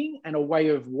thinking and a way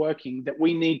of working that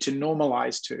we need to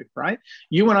normalize to, right?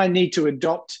 You and I need to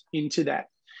adopt into that.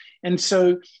 And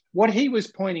so what he was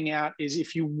pointing out is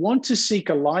if you want to seek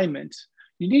alignment,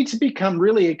 you need to become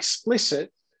really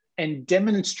explicit and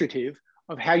demonstrative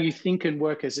of how you think and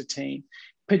work as a team,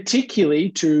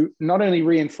 particularly to not only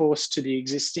reinforce to the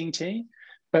existing team,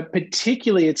 but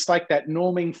particularly it's like that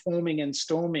norming, forming, and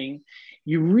storming.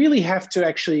 You really have to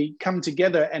actually come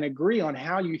together and agree on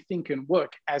how you think and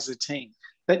work as a team.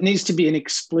 That needs to be an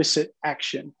explicit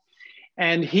action.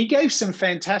 And he gave some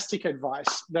fantastic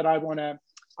advice that I want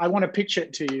to pitch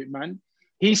it to you, man.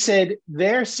 He said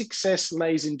their success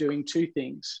lays in doing two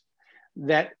things: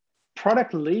 that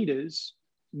product leaders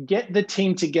get the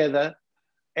team together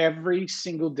every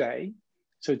single day.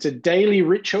 So it's a daily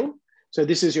ritual. So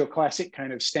this is your classic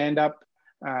kind of stand-up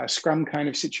scrum kind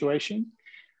of situation.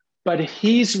 But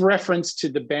his reference to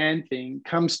the band thing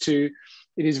comes to,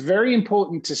 it is very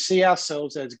important to see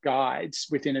ourselves as guides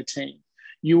within a team.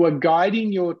 You are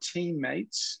guiding your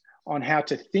teammates on how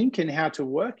to think and how to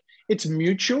work. It's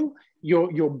mutual.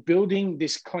 You're building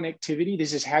this connectivity.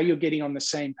 This is how you're getting on the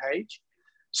same page.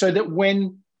 So that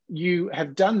when you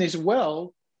have done this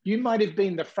well, you might have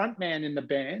been the front man in the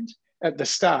band at the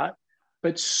start,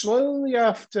 but slowly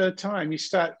after time, you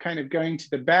start kind of going to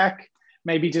the back,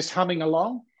 maybe just humming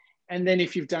along. And then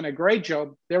if you've done a great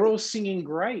job, they're all singing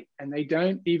great and they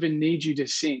don't even need you to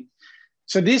sing.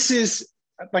 So this is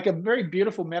like a very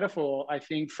beautiful metaphor, I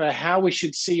think, for how we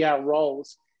should see our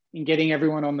roles in getting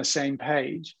everyone on the same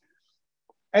page.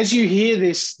 As you hear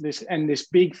this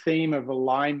big theme of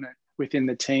alignment within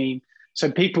the team, so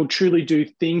people truly do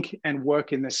think and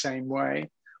work in the same way,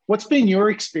 what's been your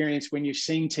experience when you've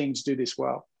seen teams do this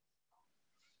well?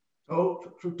 So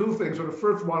two things. So the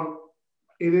first one,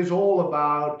 it is all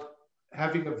about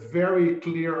having a very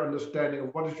clear understanding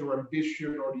of what is your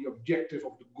ambition or the objective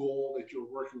of the goal that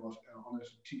you're working on as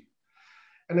a team.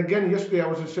 And again, yesterday I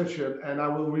was in a session, and I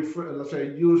will refer, let's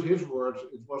say, use his words.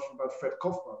 It was about Fred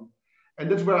Kaufman. And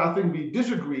that's where I think we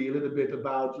disagree a little bit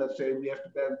about, let's say, we have to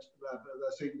band,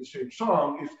 let's say, the same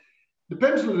song. It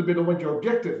depends a little bit on what your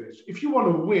objective is. If you want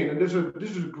to win, and this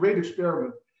is a great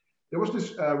experiment, there was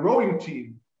this rowing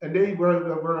team, and they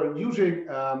were using,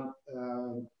 how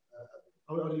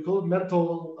do you call it,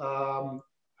 mental,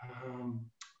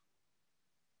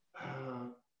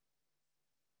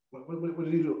 what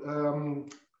did you do?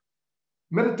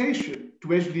 meditation to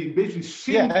basically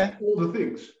sync Yeah. all the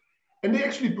things. And they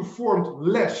actually performed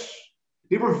less.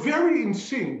 They were very in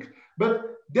sync, but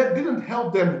that didn't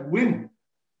help them win.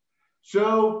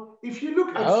 So if you look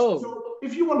at, so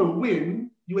if you want to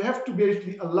win, you have to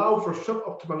basically allow for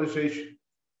sub-optimization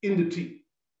in the team.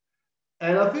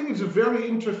 And I think it's a very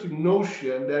interesting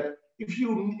notion that if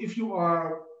you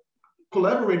are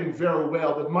collaborating very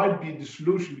well, that might be the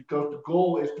solution, because the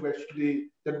goal is to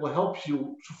actually, that will help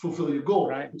you to fulfill your goal.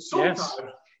 Right. But sometimes,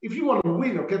 if you want to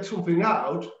win or get something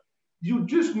out, you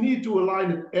just need to align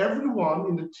that everyone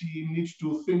in the team needs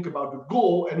to think about the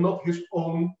goal and not his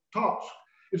own task.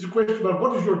 It's a question about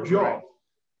what is your job. Right.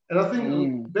 And I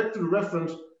think back to the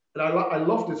reference, and I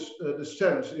love this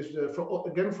sense, is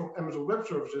again from Amazon Web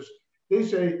Services. They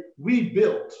say, we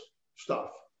build stuff.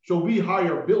 So we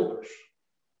hire builders.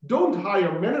 Don't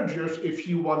hire managers if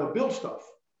you want to build stuff.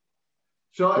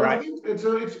 So I think it's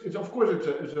of course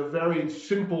it's a very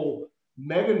simple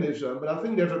mechanism, but I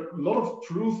think there's a lot of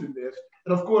truth in this.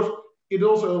 And of course, it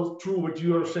also true what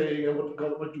you are saying and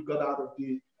what you got out of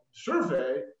the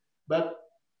survey, but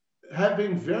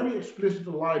having very explicit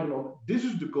alignment on this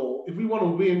is the goal. If we want to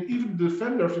win, even the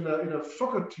defenders in a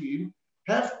soccer team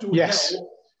have to help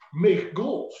make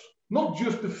goals, not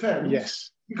just defend,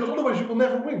 because otherwise you will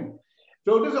never win.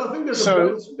 So I think there's a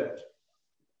balance in that.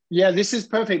 Yeah, this is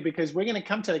perfect, because we're going to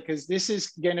come to it, because this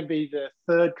is going to be the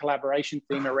third collaboration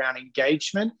theme around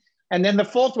engagement. And then the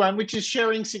fourth one, which is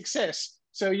sharing success.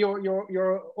 So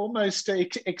you're almost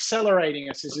accelerating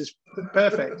us. This is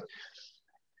perfect.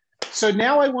 So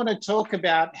now I want to talk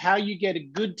about how you get a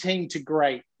good team to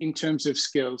great in terms of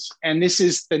skills. And this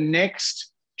is the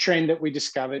next trend that we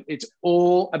discovered. It's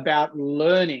all about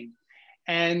learning.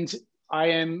 And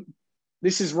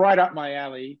this is right up my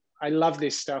alley. I love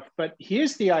this stuff. But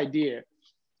here's the idea.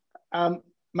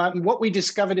 Maarten, what we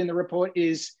discovered in the report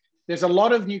is there's a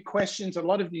lot of new questions, a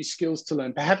lot of new skills to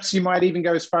learn. Perhaps you might even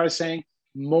go as far as saying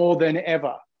more than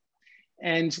ever.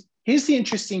 And here's the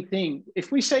interesting thing.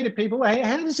 If we say to people, hey,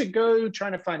 how does it go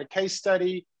trying to find a case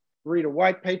study, read a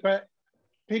white paper,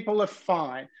 people are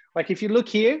fine. Like if you look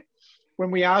here, when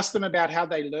we ask them about how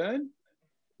they learn,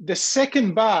 the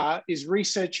second bar is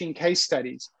researching case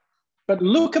studies. But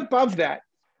look above that.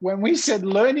 When we said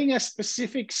learning a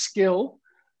specific skill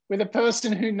with a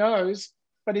person who knows,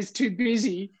 but is too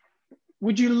busy,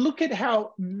 would you look at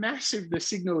how massive the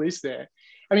signal is there?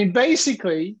 I mean,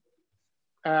 basically,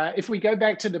 if we go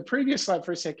back to the previous slide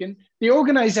for a second, the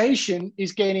organization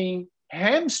is getting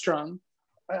hamstrung.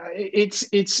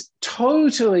 It's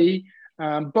totally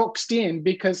boxed in,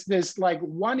 because there's like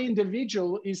one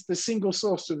individual is the single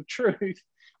source of truth,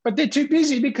 but they're too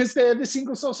busy because they're the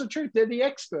single source of truth. They're the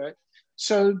expert.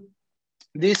 So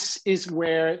this is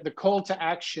where the call to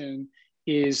action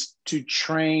is to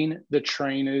train the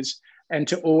trainers and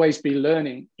to always be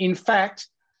learning. In fact,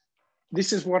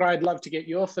 this is what I'd love to get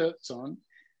your thoughts on.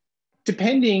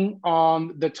 Depending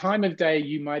on the time of day,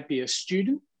 you might be a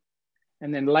student,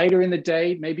 and then later in the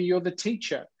day, maybe you're the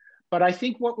teacher. But I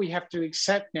think what we have to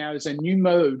accept now is a new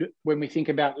mode when we think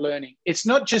about learning. It's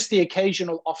not just the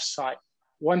occasional offsite,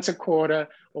 once a quarter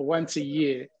or once a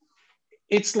year.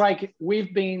 It's like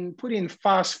we've been put in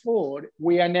fast forward.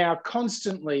 We are now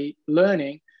constantly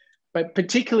learning, but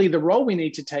particularly the role we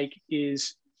need to take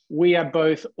is we are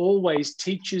both always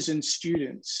teachers and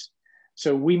students.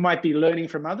 So we might be learning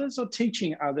from others or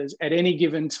teaching others at any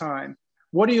given time.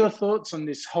 What are your thoughts on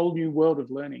this whole new world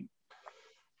of learning?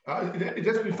 It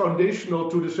has been foundational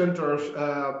to the center's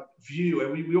view.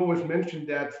 And we always mentioned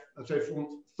that, I'd say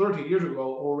from 30 years ago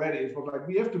already, it was like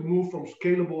we have to move from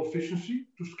scalable efficiency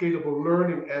to scalable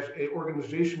learning as an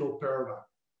organizational paradigm.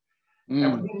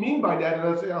 And what we mean by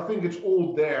that, and I think it's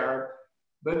all there,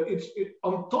 but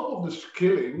on top of the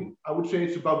skilling, I would say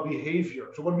it's about behavior.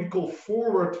 So what we call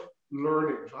forward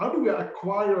learning. So how do we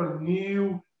acquire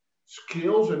new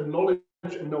skills and knowledge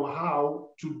and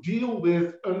know-how to deal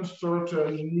with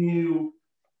uncertain new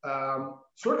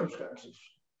circumstances?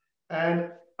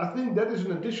 And I think that is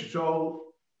an addition. So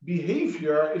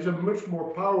behavior is a much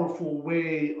more powerful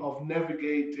way of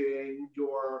navigating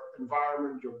your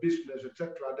environment, your business,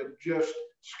 etc., than just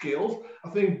skills. I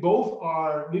think both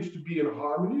needs to be in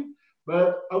harmony,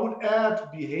 but I would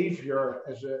add behavior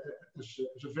as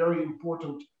a very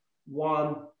important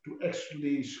one to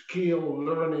actually scale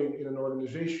learning in an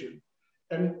organization.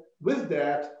 And with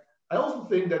that, I also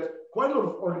think that quite a lot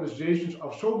of organizations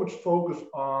are so much focused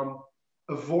on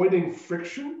avoiding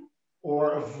friction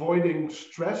or avoiding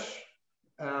stress.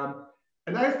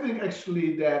 And I think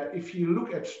actually that if you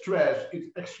look at stress,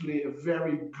 it's actually a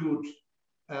very good,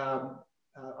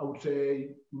 I would say,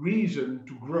 reason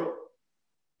to grow.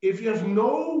 if there's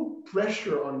no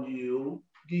pressure on you,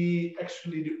 the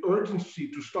urgency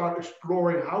to start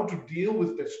exploring how to deal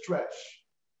with that stress,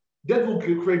 that will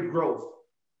create growth.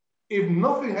 If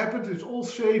nothing happens, it's all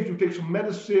safe, you take some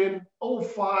medicine, all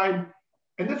fine.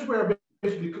 And that's where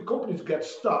basically companies get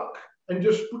stuck and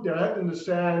just put their head in the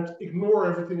sand, ignore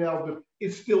everything else, but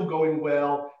it's still going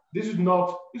well. This is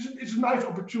not, it's a nice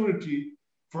opportunity.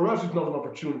 For us, it's not an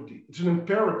opportunity. It's an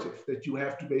imperative that you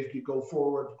have to basically go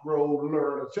forward, grow,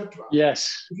 learn, etc.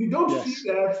 Yes. If you don't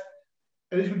see that,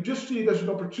 and if you just see it as an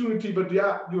opportunity, but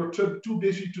yeah, you're too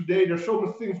busy today, there's so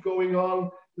many things going on,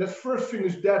 let's first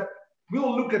finish that.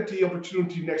 We'll look at the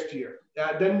opportunity next year.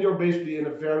 Then you're basically in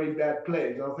a very bad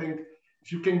place. I think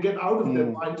if you can get out of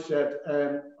that mindset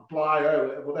and apply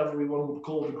whatever we would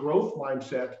call the growth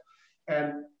mindset,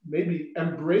 and maybe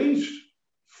embrace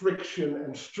friction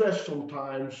and stress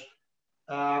sometimes,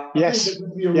 I think that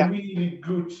would be a really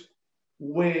good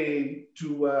way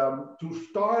to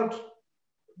start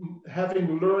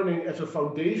having learning as a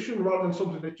foundation rather than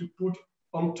something that you put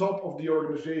on top of the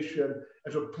organization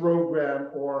as a program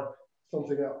or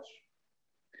something else.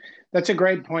 That's a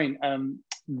great point.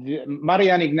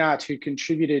 Marianne Ignat, who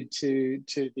contributed to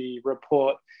the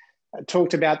report,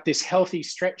 talked about this healthy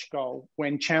stretch goal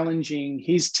when challenging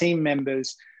his team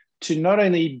members to not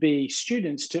only be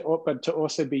students, but to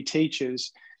also be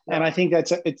teachers. Yeah. And I think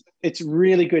it's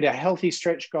really good. A healthy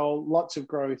stretch goal, lots of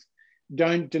growth.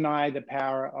 Don't deny the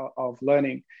power of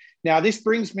learning. Now, this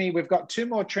brings me, we've got two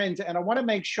more trends, and I want to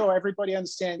make sure everybody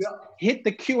understands. Yeah. Hit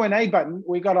the Q&A button.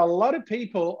 We got a lot of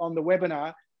people on the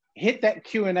webinar. Hit that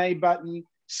Q&A button.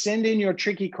 Send in your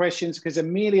tricky questions, because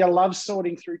Amelia loves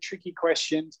sorting through tricky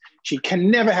questions. She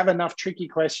can never have enough tricky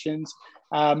questions.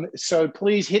 So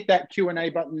please hit that Q&A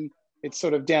button. It's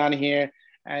sort of down here,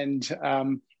 and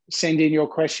send in your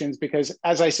questions, because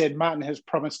as I said, Maarten has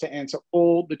promised to answer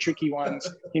all the tricky ones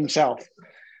himself.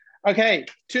 Okay,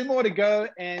 two more to go.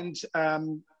 And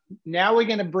now we're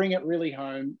going to bring it really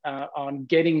home on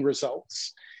getting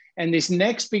results. And this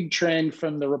next big trend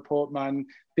from the report, Maarten,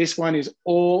 this one is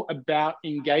all about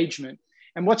engagement.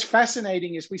 And what's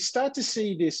fascinating is we start to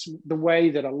see this, the way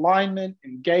that alignment,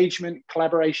 engagement,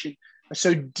 collaboration are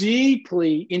so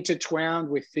deeply intertwined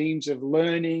with themes of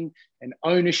learning and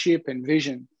ownership and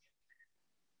vision.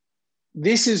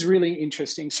 This is really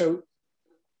interesting. So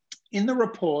in the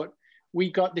report, we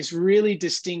got this really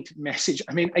distinct message.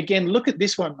 I mean, again, look at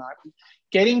this one, Maarten.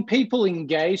 Getting people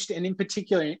engaged, and in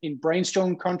particular in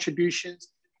brainstorm contributions.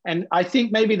 And I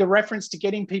think maybe the reference to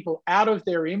getting people out of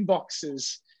their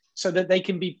inboxes so that they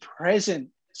can be present,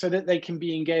 so that they can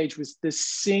be engaged, was the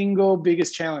single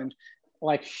biggest challenge.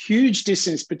 Like, huge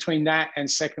distance between that and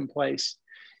second place.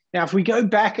 Now, if we go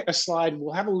back a slide,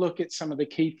 we'll have a look at some of the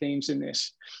key themes in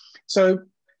this. So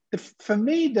for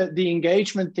me, the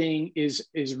engagement thing is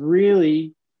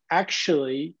really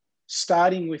actually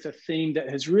starting with a theme that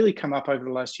has really come up over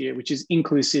the last year, which is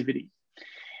inclusivity.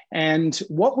 And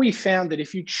what we found, that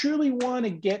if you truly want to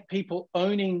get people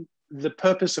owning the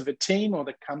purpose of a team or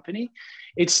the company,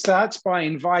 it starts by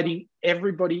inviting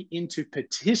everybody in to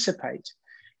participate.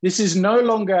 This is no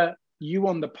longer you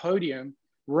on the podium.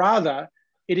 Rather,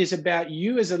 it is about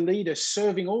you as a leader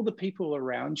serving all the people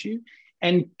around you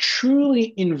and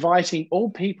truly inviting all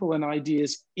people and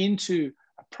ideas into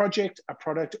a project, a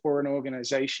product, or an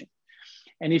organization.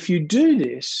 And if you do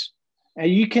this,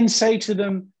 you can say to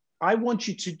them, I want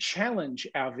you to challenge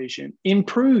our vision,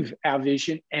 improve our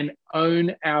vision, and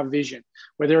own our vision,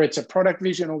 whether it's a product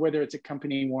vision or whether it's a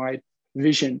company-wide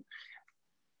vision.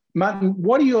 Maarten,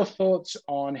 what are your thoughts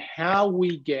on how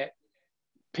we get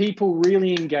people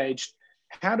really engaged?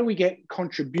 How do we get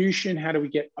contribution? How do we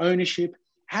get ownership?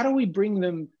 How do we bring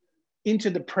them into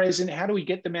the present? How do we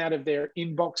get them out of their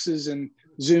inboxes and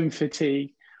Zoom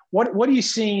fatigue? What are you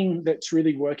seeing that's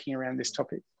really working around this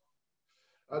topic?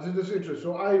 I think that's interesting.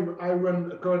 So I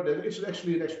run currently, it's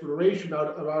actually an exploration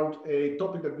around a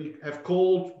topic that we have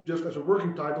called, just as a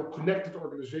working title, connected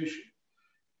organization.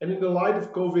 And in the light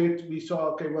of COVID, we saw,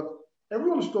 okay, what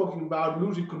everyone's talking about,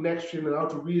 losing connection and how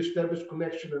to reestablish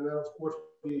connection. And then, of course,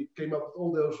 we came up with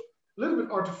all those little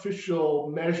bit artificial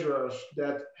measures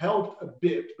that helped a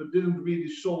bit, but didn't really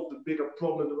solve the bigger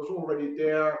problem that was already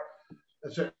there.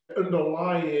 As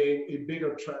underlying a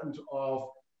bigger trend of,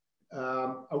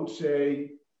 I would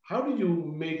say, how do you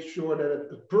make sure that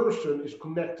a person is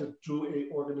connected to an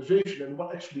organization, and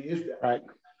what actually is that? Right.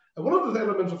 And one of the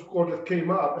elements, of course, that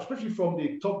came up, especially from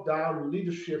the top-down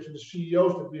leaderships and the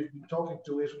CEOs that we've been talking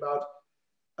to, is about,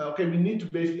 okay, we need to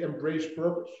basically embrace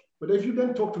purpose. But if you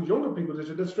then talk to younger people, they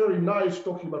say, that's very nice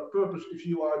talking about purpose if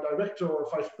you are a director or a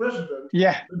vice president.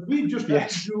 Yeah. But we just have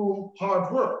to do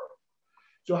hard work.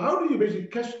 So how do you basically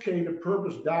cascade a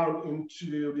purpose down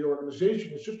into the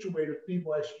organization in such a way that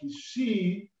people actually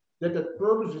see that that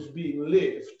purpose is being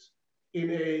lived in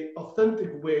a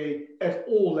authentic way at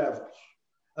all levels?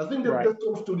 I think that that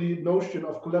comes to the notion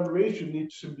of collaboration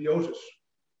needs symbiosis.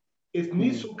 It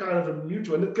needs some kind of a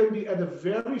mutual, and it can be at a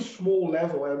very small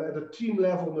level and at a team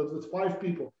level with 5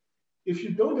 people. If you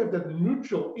don't have that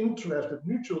mutual interest, that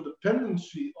mutual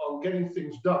dependency on getting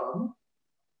things done,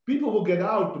 people will get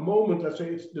out the moment, let's say,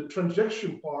 it's the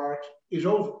transaction part is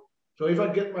over. So if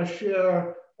I get my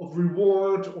share of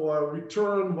reward or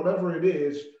return, whatever it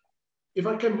is, if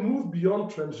I can move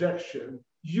beyond transaction,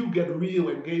 you get real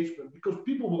engagement because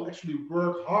people will actually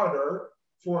work harder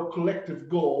for a collective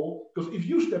goal. Because if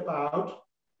you step out,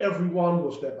 everyone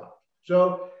will step out.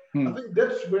 So I think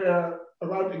that's where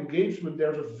around engagement,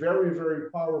 there's a very, very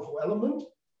powerful element.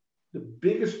 The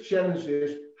biggest challenge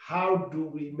is how do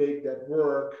we make that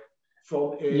work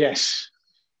from a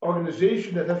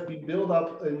organization that has been built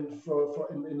up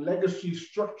in legacy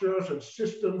structures and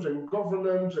systems and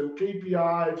governance and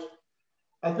KPIs.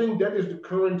 I think that is the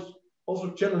current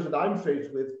also challenge that I'm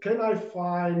faced with. Can I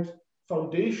find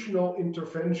foundational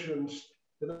interventions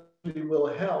that actually will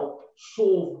help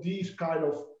solve these kind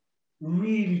of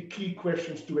really key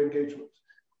questions to engagement?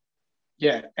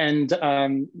 Yeah, and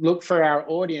look, for our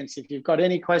audience, if you've got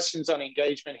any questions on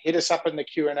engagement, hit us up in the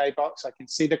Q&A box. I can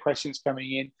see the questions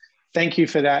coming in. Thank you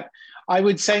for that. I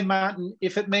would say, Maarten,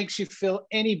 if it makes you feel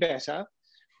any better,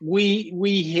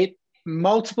 we hit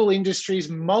multiple industries,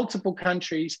 multiple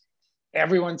countries.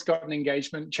 Everyone's got an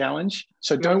engagement challenge,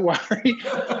 so don't worry.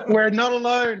 We're not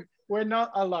alone. We're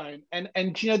not alone. And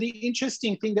you know, the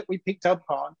interesting thing that we picked up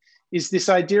on is this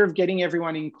idea of getting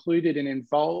everyone included and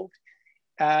involved.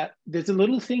 There's a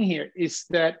little thing here, is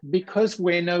that because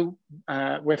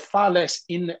we're far less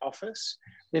in the office,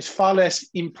 there's far less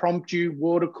impromptu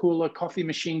water cooler, coffee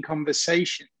machine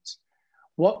conversations.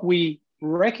 What we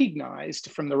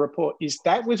recognized from the report is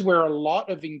that was where a lot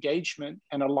of engagement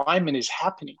and alignment is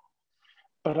happening,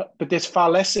 but there's far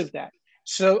less of that.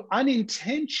 So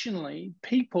unintentionally,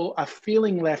 people are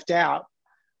feeling left out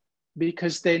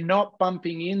because they're not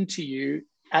bumping into you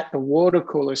at the water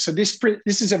cooler. So this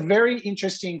is a very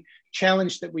interesting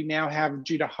challenge that we now have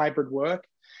due to hybrid work.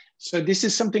 So this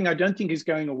is something I don't think is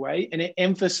going away, and it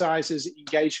emphasizes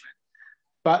engagement.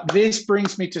 But this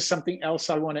brings me to something else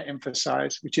I want to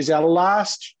emphasize, which is our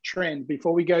last trend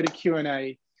before we go to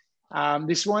Q&A.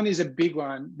 This one is a big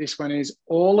one. This one is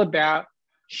all about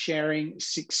sharing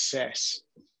success.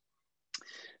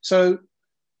 So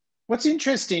what's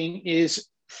interesting is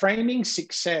framing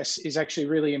success is actually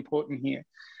really important here.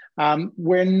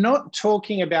 We're not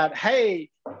talking about, hey,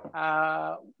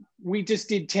 we just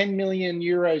did 10 million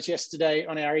euros yesterday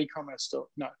on our e-commerce store.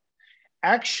 No,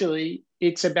 actually,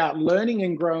 it's about learning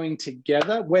and growing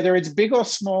together, whether it's big or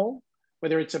small,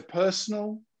 whether it's a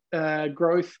personal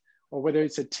growth or whether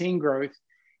it's a team growth.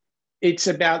 It's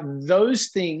about those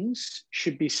things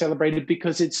should be celebrated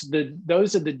because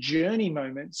those are the journey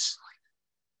moments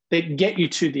that get you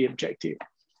to the objective.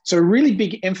 So a really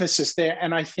big emphasis there.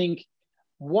 And I think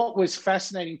what was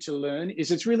fascinating to learn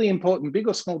is it's really important, big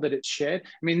or small, that it's shared.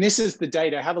 I mean, this is the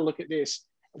data. Have a look at this.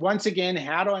 Once again,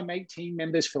 how do I make team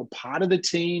members feel part of the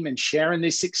team and sharing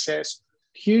this success?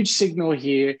 Huge signal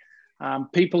here.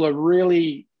 People are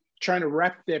really trying to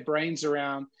wrap their brains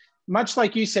around, much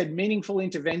like you said, meaningful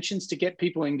interventions to get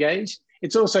people engaged.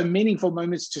 It's also meaningful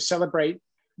moments to celebrate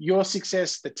your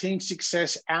success, the team's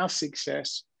success, our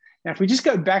success. Now, if we just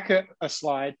go back a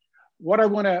slide, what I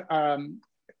want to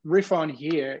riff on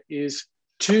here is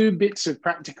 2 bits of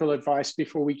practical advice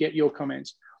before we get your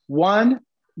comments. One,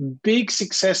 big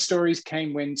success stories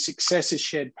came when success is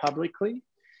shared publicly.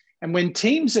 And when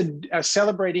teams are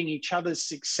celebrating each other's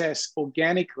success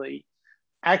organically,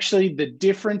 actually the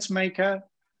difference maker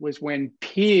was when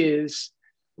peers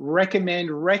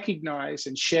recommend, recognize,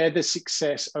 and share the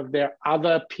success of their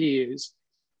other peers.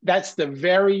 That's the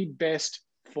very best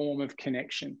form of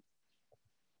connection.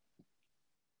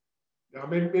 Yeah,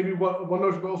 maybe one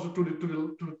note also to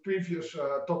the previous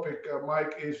topic,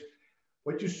 Mike, is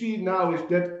what you see now is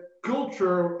that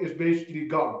culture is basically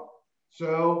gone.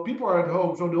 So people are at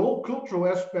home. So the whole cultural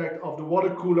aspect of the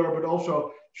water cooler, but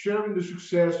also sharing the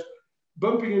success,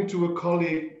 bumping into a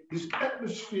colleague, this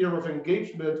atmosphere of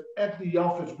engagement at the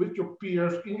office with your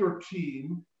peers in your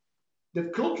team,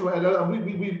 that cultural,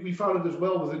 and we found it as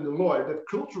well within Deloitte, that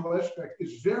cultural aspect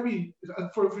is very,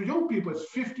 for young people, it's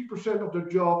 50% of their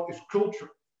job is culture,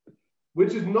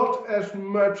 which is not as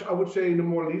much, I would say, in the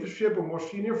more leadership or more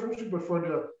senior function, but for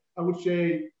the, I would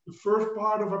say, the first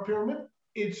part of our pyramid,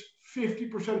 it's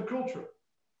 50% culture.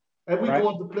 And we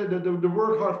call it the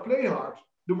work hard, play hard.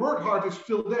 the work heart is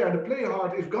still there, the play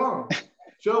heart is gone.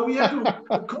 So we have to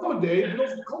accommodate, but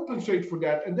also compensate for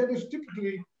that. And that is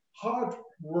typically hard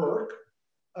work.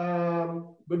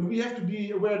 But we have to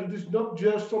be aware that it's not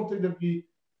just something that we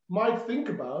might think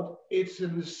about. It's a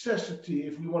necessity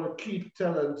if we want to keep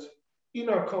talent in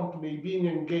our company, being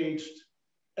engaged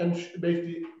and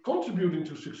basically contributing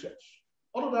to success.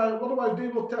 Otherwise they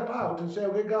will tap out and say,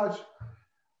 okay, guys,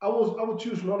 I will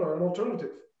choose an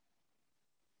alternative.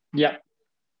 Yeah.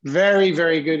 Very,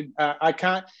 very good. I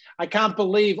can't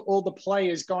believe all the play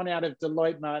has gone out of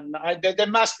Deloitte, Maarten. There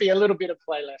must be a little bit of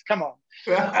play left. Come on.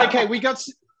 Okay, we got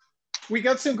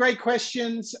some great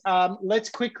questions. Let's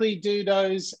quickly do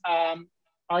those.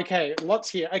 Okay,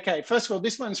 lots here. Okay, first of all,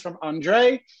 this one's from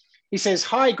Andre. He says,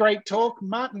 "Hi, great talk.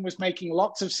 Maarten was making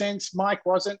lots of sense. Mike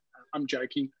wasn't." I'm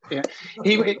joking. Yeah,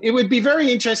 it would be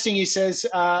very interesting. He says,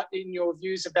 in your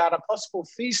views about a possible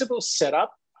feasible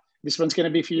setup. This one's going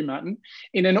to be for you, Maarten,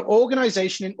 in an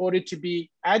organization in order to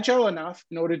be agile enough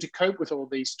in order to cope with all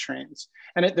these trends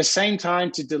and at the same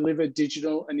time to deliver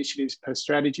digital initiatives per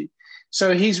strategy.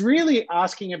 So he's really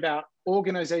asking about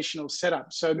organizational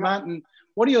setup. So Maarten,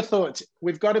 what are your thoughts?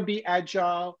 We've got to be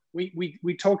agile.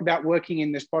 We talk about working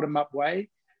in this bottom-up way,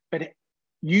 but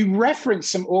you reference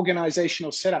some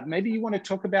organizational setup. Maybe you want to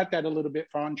talk about that a little bit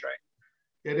for Andre.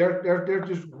 Yeah, there's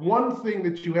just one thing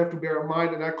that you have to bear in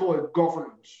mind, and I call it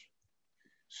governance.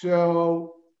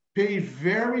 So pay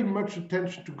very much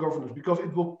attention to governance because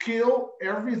it will kill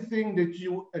everything that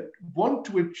you want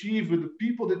to achieve with the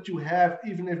people that you have,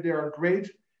 even if they are great.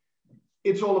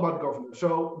 It's all about governance.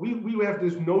 So we have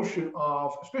this notion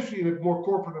of, especially in a more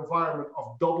corporate environment,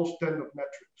 of double standard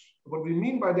metrics. What we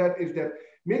mean by that is that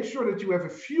make sure that you have a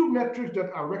few metrics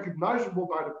that are recognizable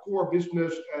by the core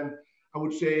business and I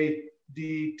would say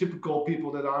the typical people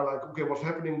that are like, okay, what's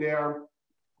happening there?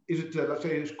 Is it, let's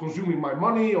say, is consuming my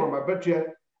money or my budget?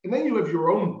 And then you have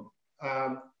your own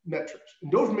metrics.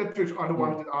 And those metrics are the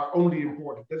ones that are only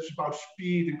important. That's about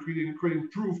speed and creating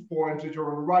proof points that you're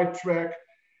on the right track.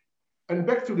 And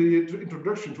back to the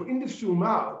introduction. So in this zoom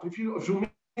out, if you zoom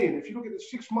in, if you look at the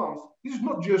 6 months, this is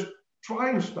not just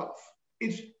trying stuff.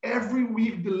 It's every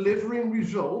week delivering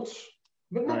results,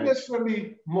 but not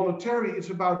necessarily monetary.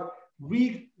 It's about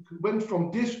we went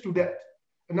from this to that.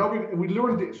 And now we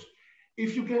learned this.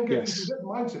 If you can get into that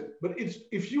mindset, but it's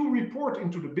if you report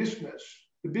into the business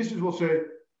will say,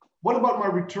 what about my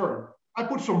return? I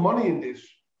put some money in this.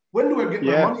 When do I get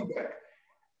my money back?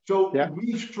 So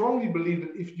we strongly believe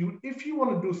that if you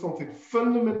want to do something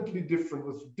fundamentally different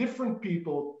with different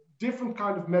people, different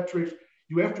kind of metrics,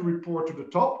 you have to report to the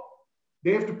top.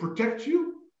 They have to protect you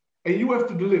and you have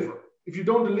to deliver. If you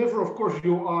don't deliver, of course,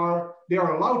 they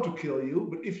are allowed to kill you.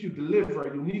 But if you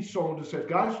deliver, you need someone to say,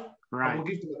 guys, I will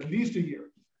give them at least a year.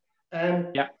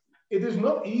 And it is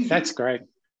not easy. That's great.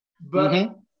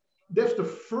 But that's the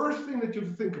first thing that you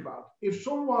have to think about. If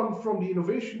someone from the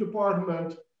innovation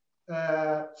department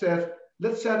says,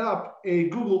 let's set up a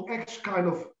Google X kind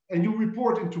of, and you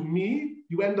report into me,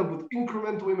 you end up with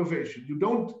incremental innovation. You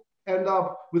don't end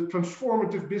up with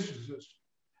transformative businesses.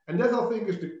 And that, I think,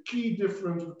 is the key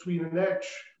difference between an edge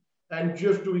and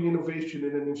just doing innovation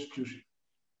in an institution.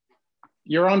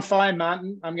 You're on fire,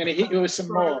 Maarten. I'm going to hit you with some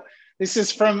more. This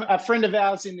is from a friend of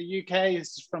ours in the UK.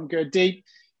 This is from Gurdeep.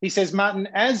 He says, Maarten,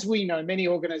 as we know, many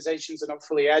organizations are not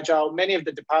fully agile. Many of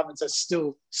the departments are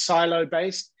still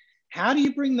silo-based. How do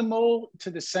you bring them all to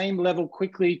the same level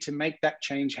quickly to make that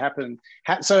change happen?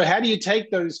 So how do you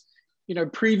take those,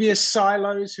 previous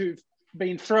silos who've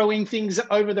been throwing things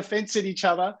over the fence at each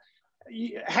other?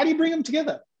 How do you bring them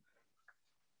together?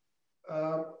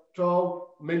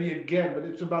 So maybe again, but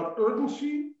it's about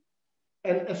urgency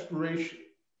and aspiration.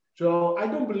 So I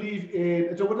don't believe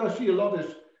in, so what I see a lot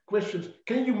is questions,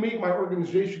 can you make my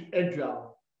organization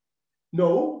agile?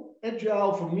 No,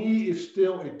 agile for me is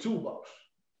still a toolbox,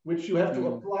 which you have to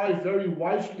apply very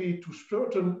wisely to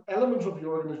certain elements of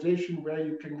your organization where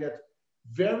you can get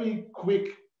very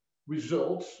quick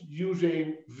results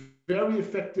using very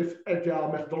effective agile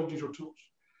methodologies or tools.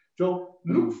 So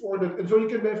look for that. And so you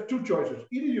can have two choices.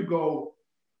 Either you go,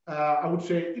 I would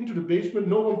say, into the basement,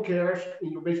 no one cares,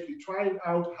 and you're basically trying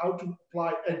out how to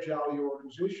apply agile in your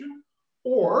organization.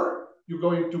 Or you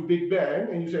go into Big Bang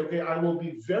and you say, okay, I will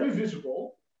be very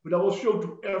visible, but I will show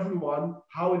to everyone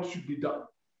how it should be done.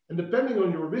 And depending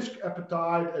on your risk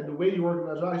appetite and the way your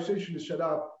organization is set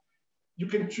up, you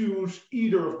can choose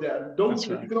either of them.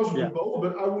 You can also do both,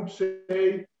 but I would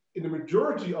say in the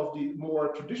majority of the more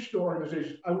traditional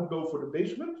organizations, I would go for the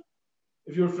basement.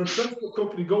 If you're a successful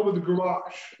company, go with the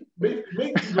garage. Make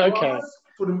the garage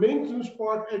for the maintenance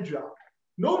part agile.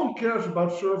 No one cares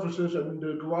about services and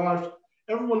the garage.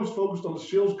 everyone is focused on the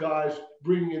sales guys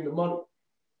bringing in the money.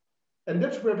 And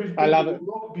that's where people I love it.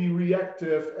 will not be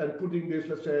reactive and putting this,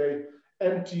 let's say,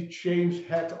 anti-change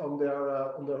hat on their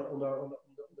head.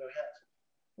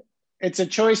 It's a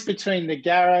choice between the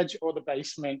garage or the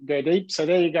basement, Gurdeep. So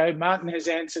there you go. Maarten has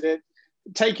answered it.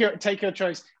 Take your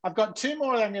choice. I've got two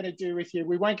more I'm going to do with you.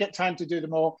 We won't get time to do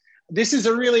them all. This is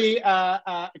a really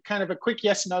kind of a quick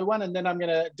yes/no one, and then I'm going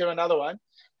to do another one.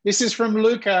 This is from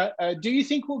Luca. Do you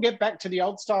think we'll get back to the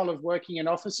old style of working in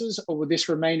offices, or will this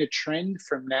remain a trend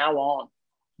from now on?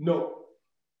 No.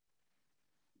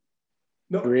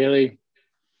 No. Really?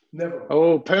 Never.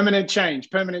 Oh, permanent change,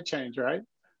 right?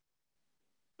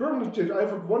 Permanent change. I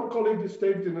have one colleague that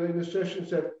stated in a session,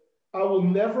 said, I will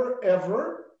never,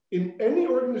 ever, in any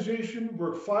organization,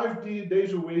 work 5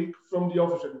 days a week from the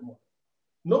office anymore.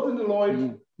 Not in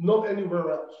Deloitte, not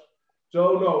anywhere else.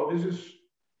 So no, this is,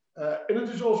 and it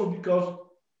is also because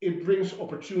it brings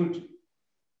opportunity.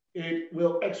 It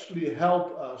will actually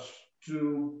help us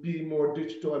to be more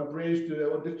digital, embrace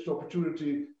the digital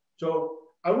opportunity. So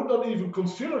I would not even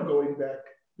consider going back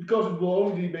because it will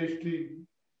only basically,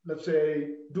 let's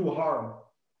say, do harm.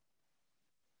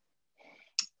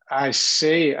 I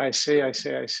see.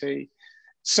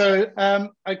 So,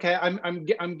 okay,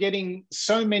 I'm getting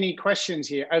so many questions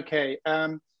here. Okay,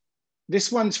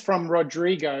 this one's from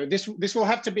Rodrigo. This will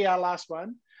have to be our last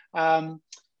one.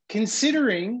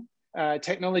 Considering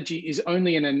technology is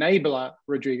only an enabler,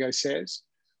 Rodrigo says,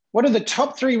 what are the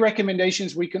top 3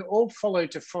 recommendations we can all follow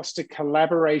to foster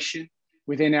collaboration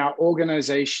within our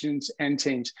organizations and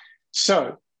teams?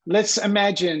 So let's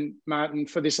imagine, Maarten,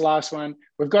 for this last one,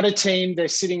 we've got a team, they're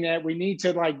sitting there. We need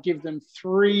to like give them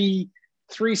three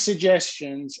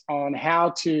suggestions on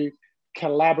how to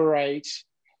collaborate,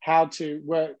 how to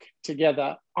work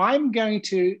together. I'm going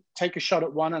to take a shot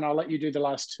at one and I'll let you do the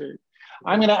last 2.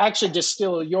 I'm going to actually just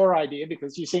steal your idea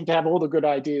because you seem to have all the good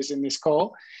ideas in this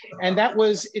call. And that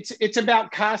was, it's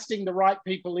about casting the right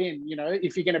people in. You know,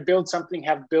 if you're going to build something,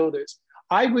 have builders.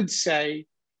 I would say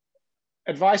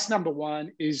advice number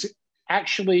 1 is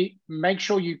actually make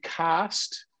sure you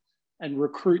cast and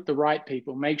recruit the right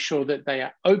people. Make sure that they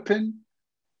are open,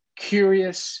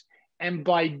 curious, and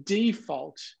by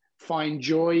default, find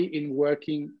joy in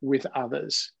working with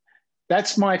others.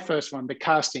 That's my first one, the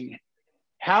casting.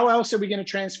 How else are we going to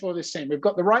transform this team? We've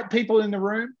got the right people in the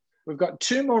room. We've got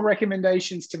 2 more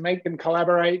recommendations to make them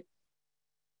collaborate.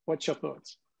 What's your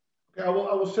thoughts? Okay, I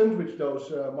will sandwich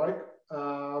those, Mike.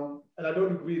 And I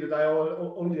don't agree that I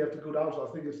only have the good answer.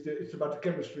 I think it's about the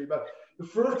chemistry. But the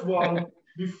first one,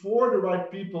 before the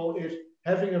right people, is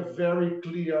having a very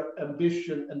clear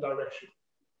ambition and direction.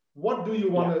 What do you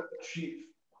want to achieve?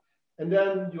 And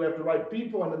then you have the right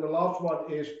people. And then the last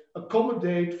one is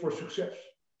accommodate for success.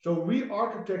 So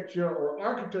re-architecture or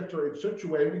architecture in such a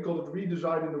way, we call it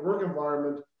redesign in the work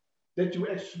environment, that you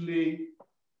actually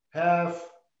have,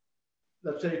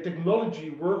 let's say, technology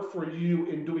work for you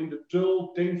in doing the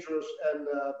dull, dangerous, and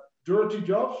dirty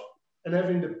jobs, and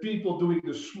having the people doing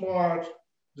the smart,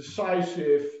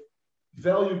 decisive,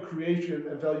 value creation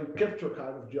and value capture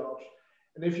kind of jobs.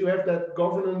 And if you have that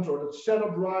governance or that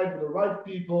setup right with the right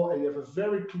people, and you have a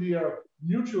very clear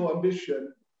mutual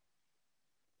ambition,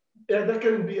 there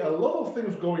can be a lot of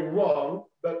things going wrong,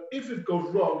 but if it goes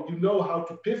wrong, you know how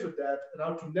to pivot that and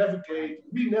how to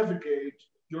re-navigate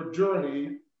your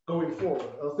journey going forward.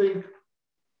 I think,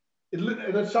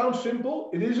 and it sounds simple,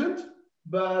 it isn't,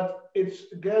 but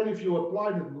it's, again, if you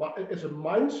apply it as a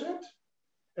mindset,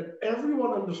 and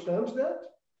everyone understands that,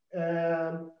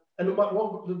 and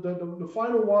the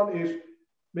final one is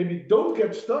maybe don't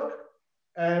get stuck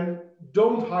and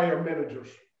don't hire managers.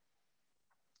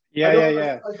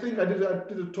 I think I did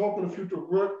a talk on the future of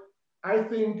work. I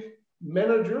think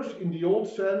managers in the old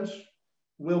sense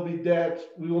will be dead.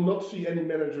 We will not see any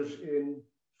managers in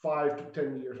 5 to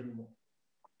 10 years anymore.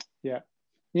 Yeah.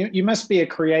 You must be a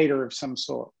creator of some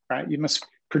sort, right? You must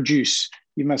produce,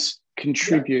 you must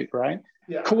contribute, right?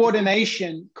 Yeah.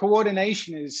 Coordination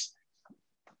is...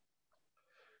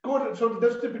 So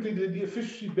that's typically the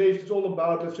efficiency based. It's all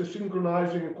about, let's say,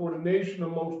 synchronizing and coordination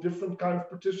amongst different kinds of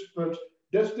participants.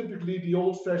 That's typically the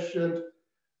old-fashioned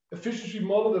efficiency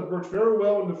model that works very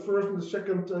well in the first and the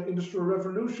second industrial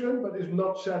revolution, but is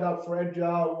not set up for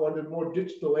agile or the more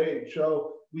digital age.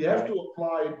 So we have to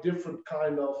apply a different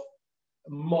kind of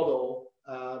model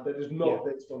that is not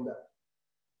based on that.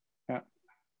 Yeah.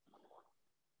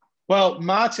 Well,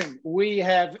 Maarten,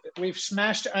 we've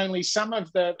smashed only some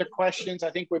of the questions.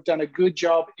 I think we've done a good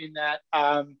job in that.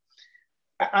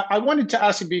 I wanted to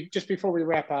ask you just before we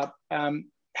wrap up,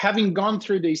 having gone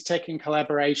through these tech and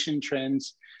collaboration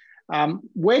trends,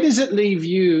 Where does it leave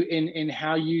you in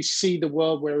how you see the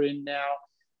world we're in now?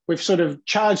 We've sort of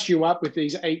charged you up with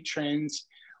these 8 trends.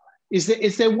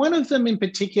 Is there one of them in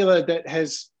particular that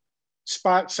has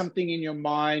sparked something in your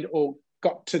mind or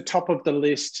got to top of the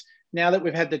list now that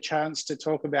we've had the chance to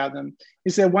talk about them?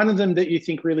 Is there one of them that you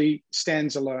think really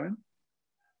stands alone?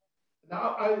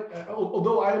 Now,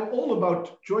 although I am all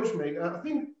about choice making, I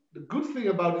think the good thing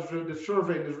about the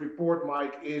survey, this report,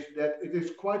 Mike, is that it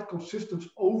is quite consistent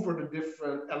over the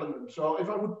different elements. So if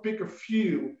I would pick a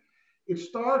few, it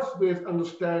starts with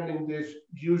understanding this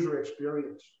user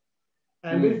experience.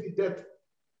 And basically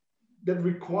that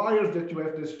requires that you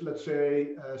have this, let's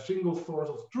say, single source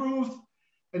of truth,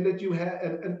 and that you have,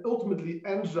 and ultimately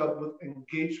ends up with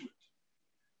engagement.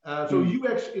 So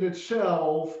UX in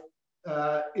itself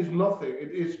is nothing.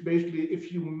 It is basically,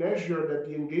 if you measure that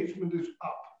the engagement is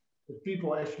up, that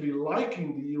people are actually liking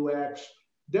the UX,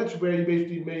 that's where you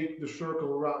basically make the circle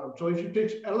round. So if you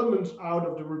take elements out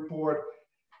of the report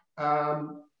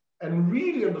and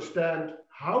really understand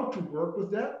how to work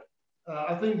with that,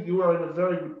 I think you are in a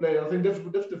very good place. I think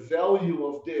that's the value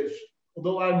of this.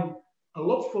 Although I'm a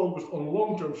lot focused on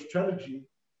long-term strategy,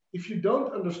 if you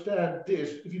don't understand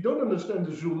this, if you don't understand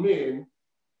the zoom in,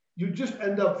 you just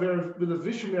end up with a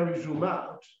visionary zoom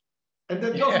out. And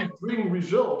that doesn't bring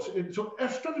results. So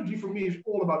strategy for me is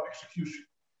all about execution.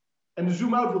 And the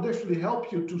zoom out will definitely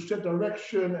help you to set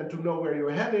direction and to know where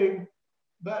you're heading.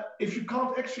 But if you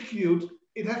can't execute,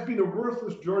 it has been a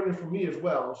worthless journey for me as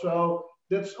well. So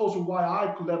that's also why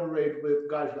I collaborate with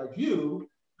guys like you,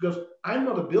 because I'm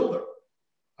not a builder.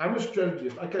 I'm a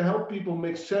strategist. I can help people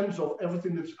make sense of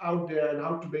everything that's out there and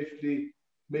how to basically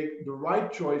make the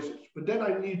right choices. But then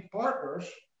I need partners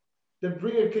that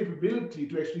bring a capability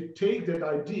to actually take that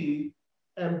idea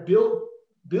and build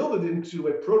it into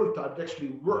a prototype that actually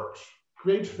works,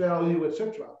 creates value,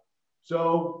 etc.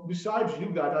 So besides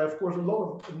you guys, I have, of course, a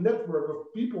lot of network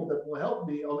of people that will help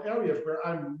me on areas where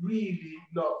I'm really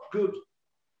not good.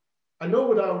 I know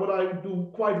what I do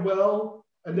quite well,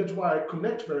 and that's why I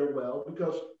connect very well,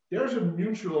 because there's a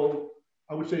mutual,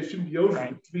 I would say,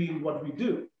 symbiosis between what we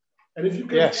do. And if you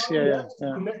can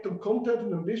connect on content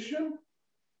and ambition,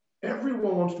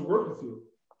 everyone wants to work with you,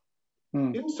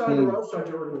 inside or outside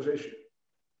your organization.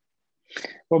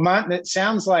 Well, Maarten, it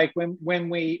sounds like when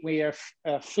we are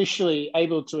officially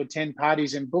able to attend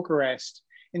parties in Bucharest,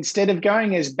 instead of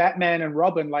going as Batman and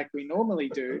Robin like we normally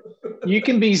do, you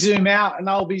can be zoom out and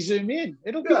I'll be zoom in.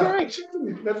 It'll be great.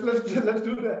 Let's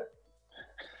do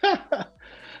that.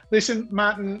 Listen,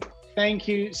 Maarten, thank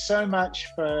you so much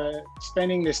for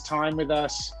spending this time with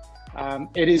us.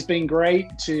 It has been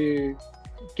great to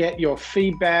get your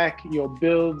feedback, your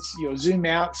builds, your zoom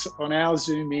outs on our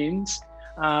zoom ins.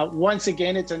 Once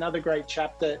again, it's another great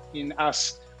chapter in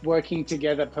us working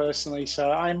together personally.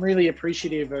 So I'm really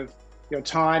appreciative of your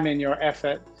time and your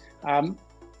effort.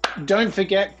 Don't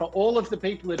forget, for all of the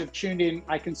people that have tuned in,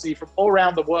 I can see from all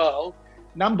around the world,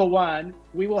 number one,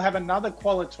 we will have another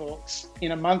QUALITALKS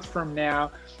in a month from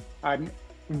now. I'm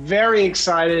very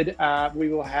excited. We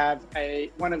will have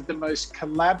one of the most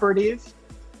collaborative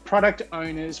product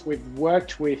owners we've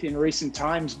worked with in recent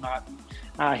times, Maarten.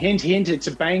 Hint, hint, it's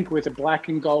a bank with a black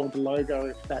and gold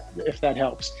logo, if that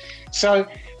helps. So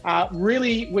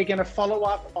really, we're going to follow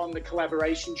up on the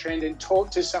collaboration trend and talk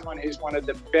to someone who's one of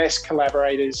the best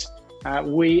collaborators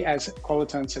we as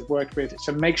QUALITANCE have worked with.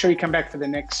 So make sure you come back for the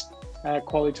next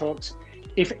QUALITALKS.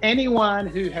 If anyone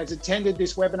who has attended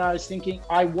this webinar is thinking,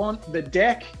 I want the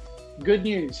deck, good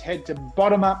news, head to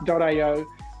bottomup.io,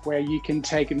 where you can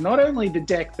take not only the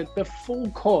deck, but the full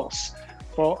course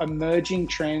for emerging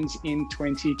trends in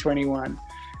 2021.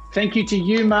 Thank you to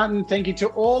you, Maarten. Thank you to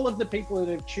all of the people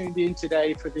that have tuned in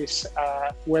today for this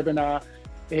webinar.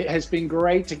 It has been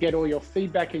great to get all your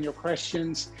feedback and your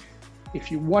questions.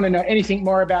 If you want to know anything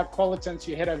more about QUALITANCE,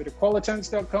 you head over to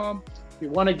qualitance.com. If you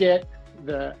want to get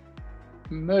the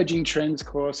Emerging Trends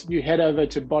course, you head over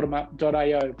to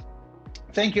bottomup.io.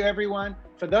 Thank you, everyone.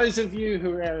 For those of you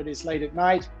who are it is late at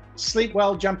night, sleep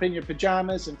well, jump in your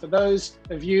pajamas. And for those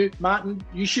of you, Maarten,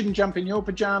 you shouldn't jump in your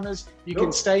pajamas. You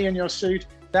can stay in your suit.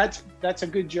 That's a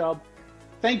good job.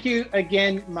 Thank you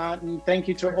again, Maarten. Thank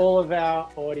you to all of our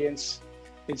audience.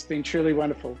 It's been truly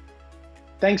wonderful.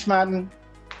 Thanks, Maarten.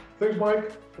 Thanks, Mike.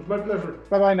 It was my pleasure.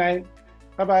 Bye-bye, Nate.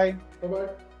 Bye-bye.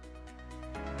 Bye-bye.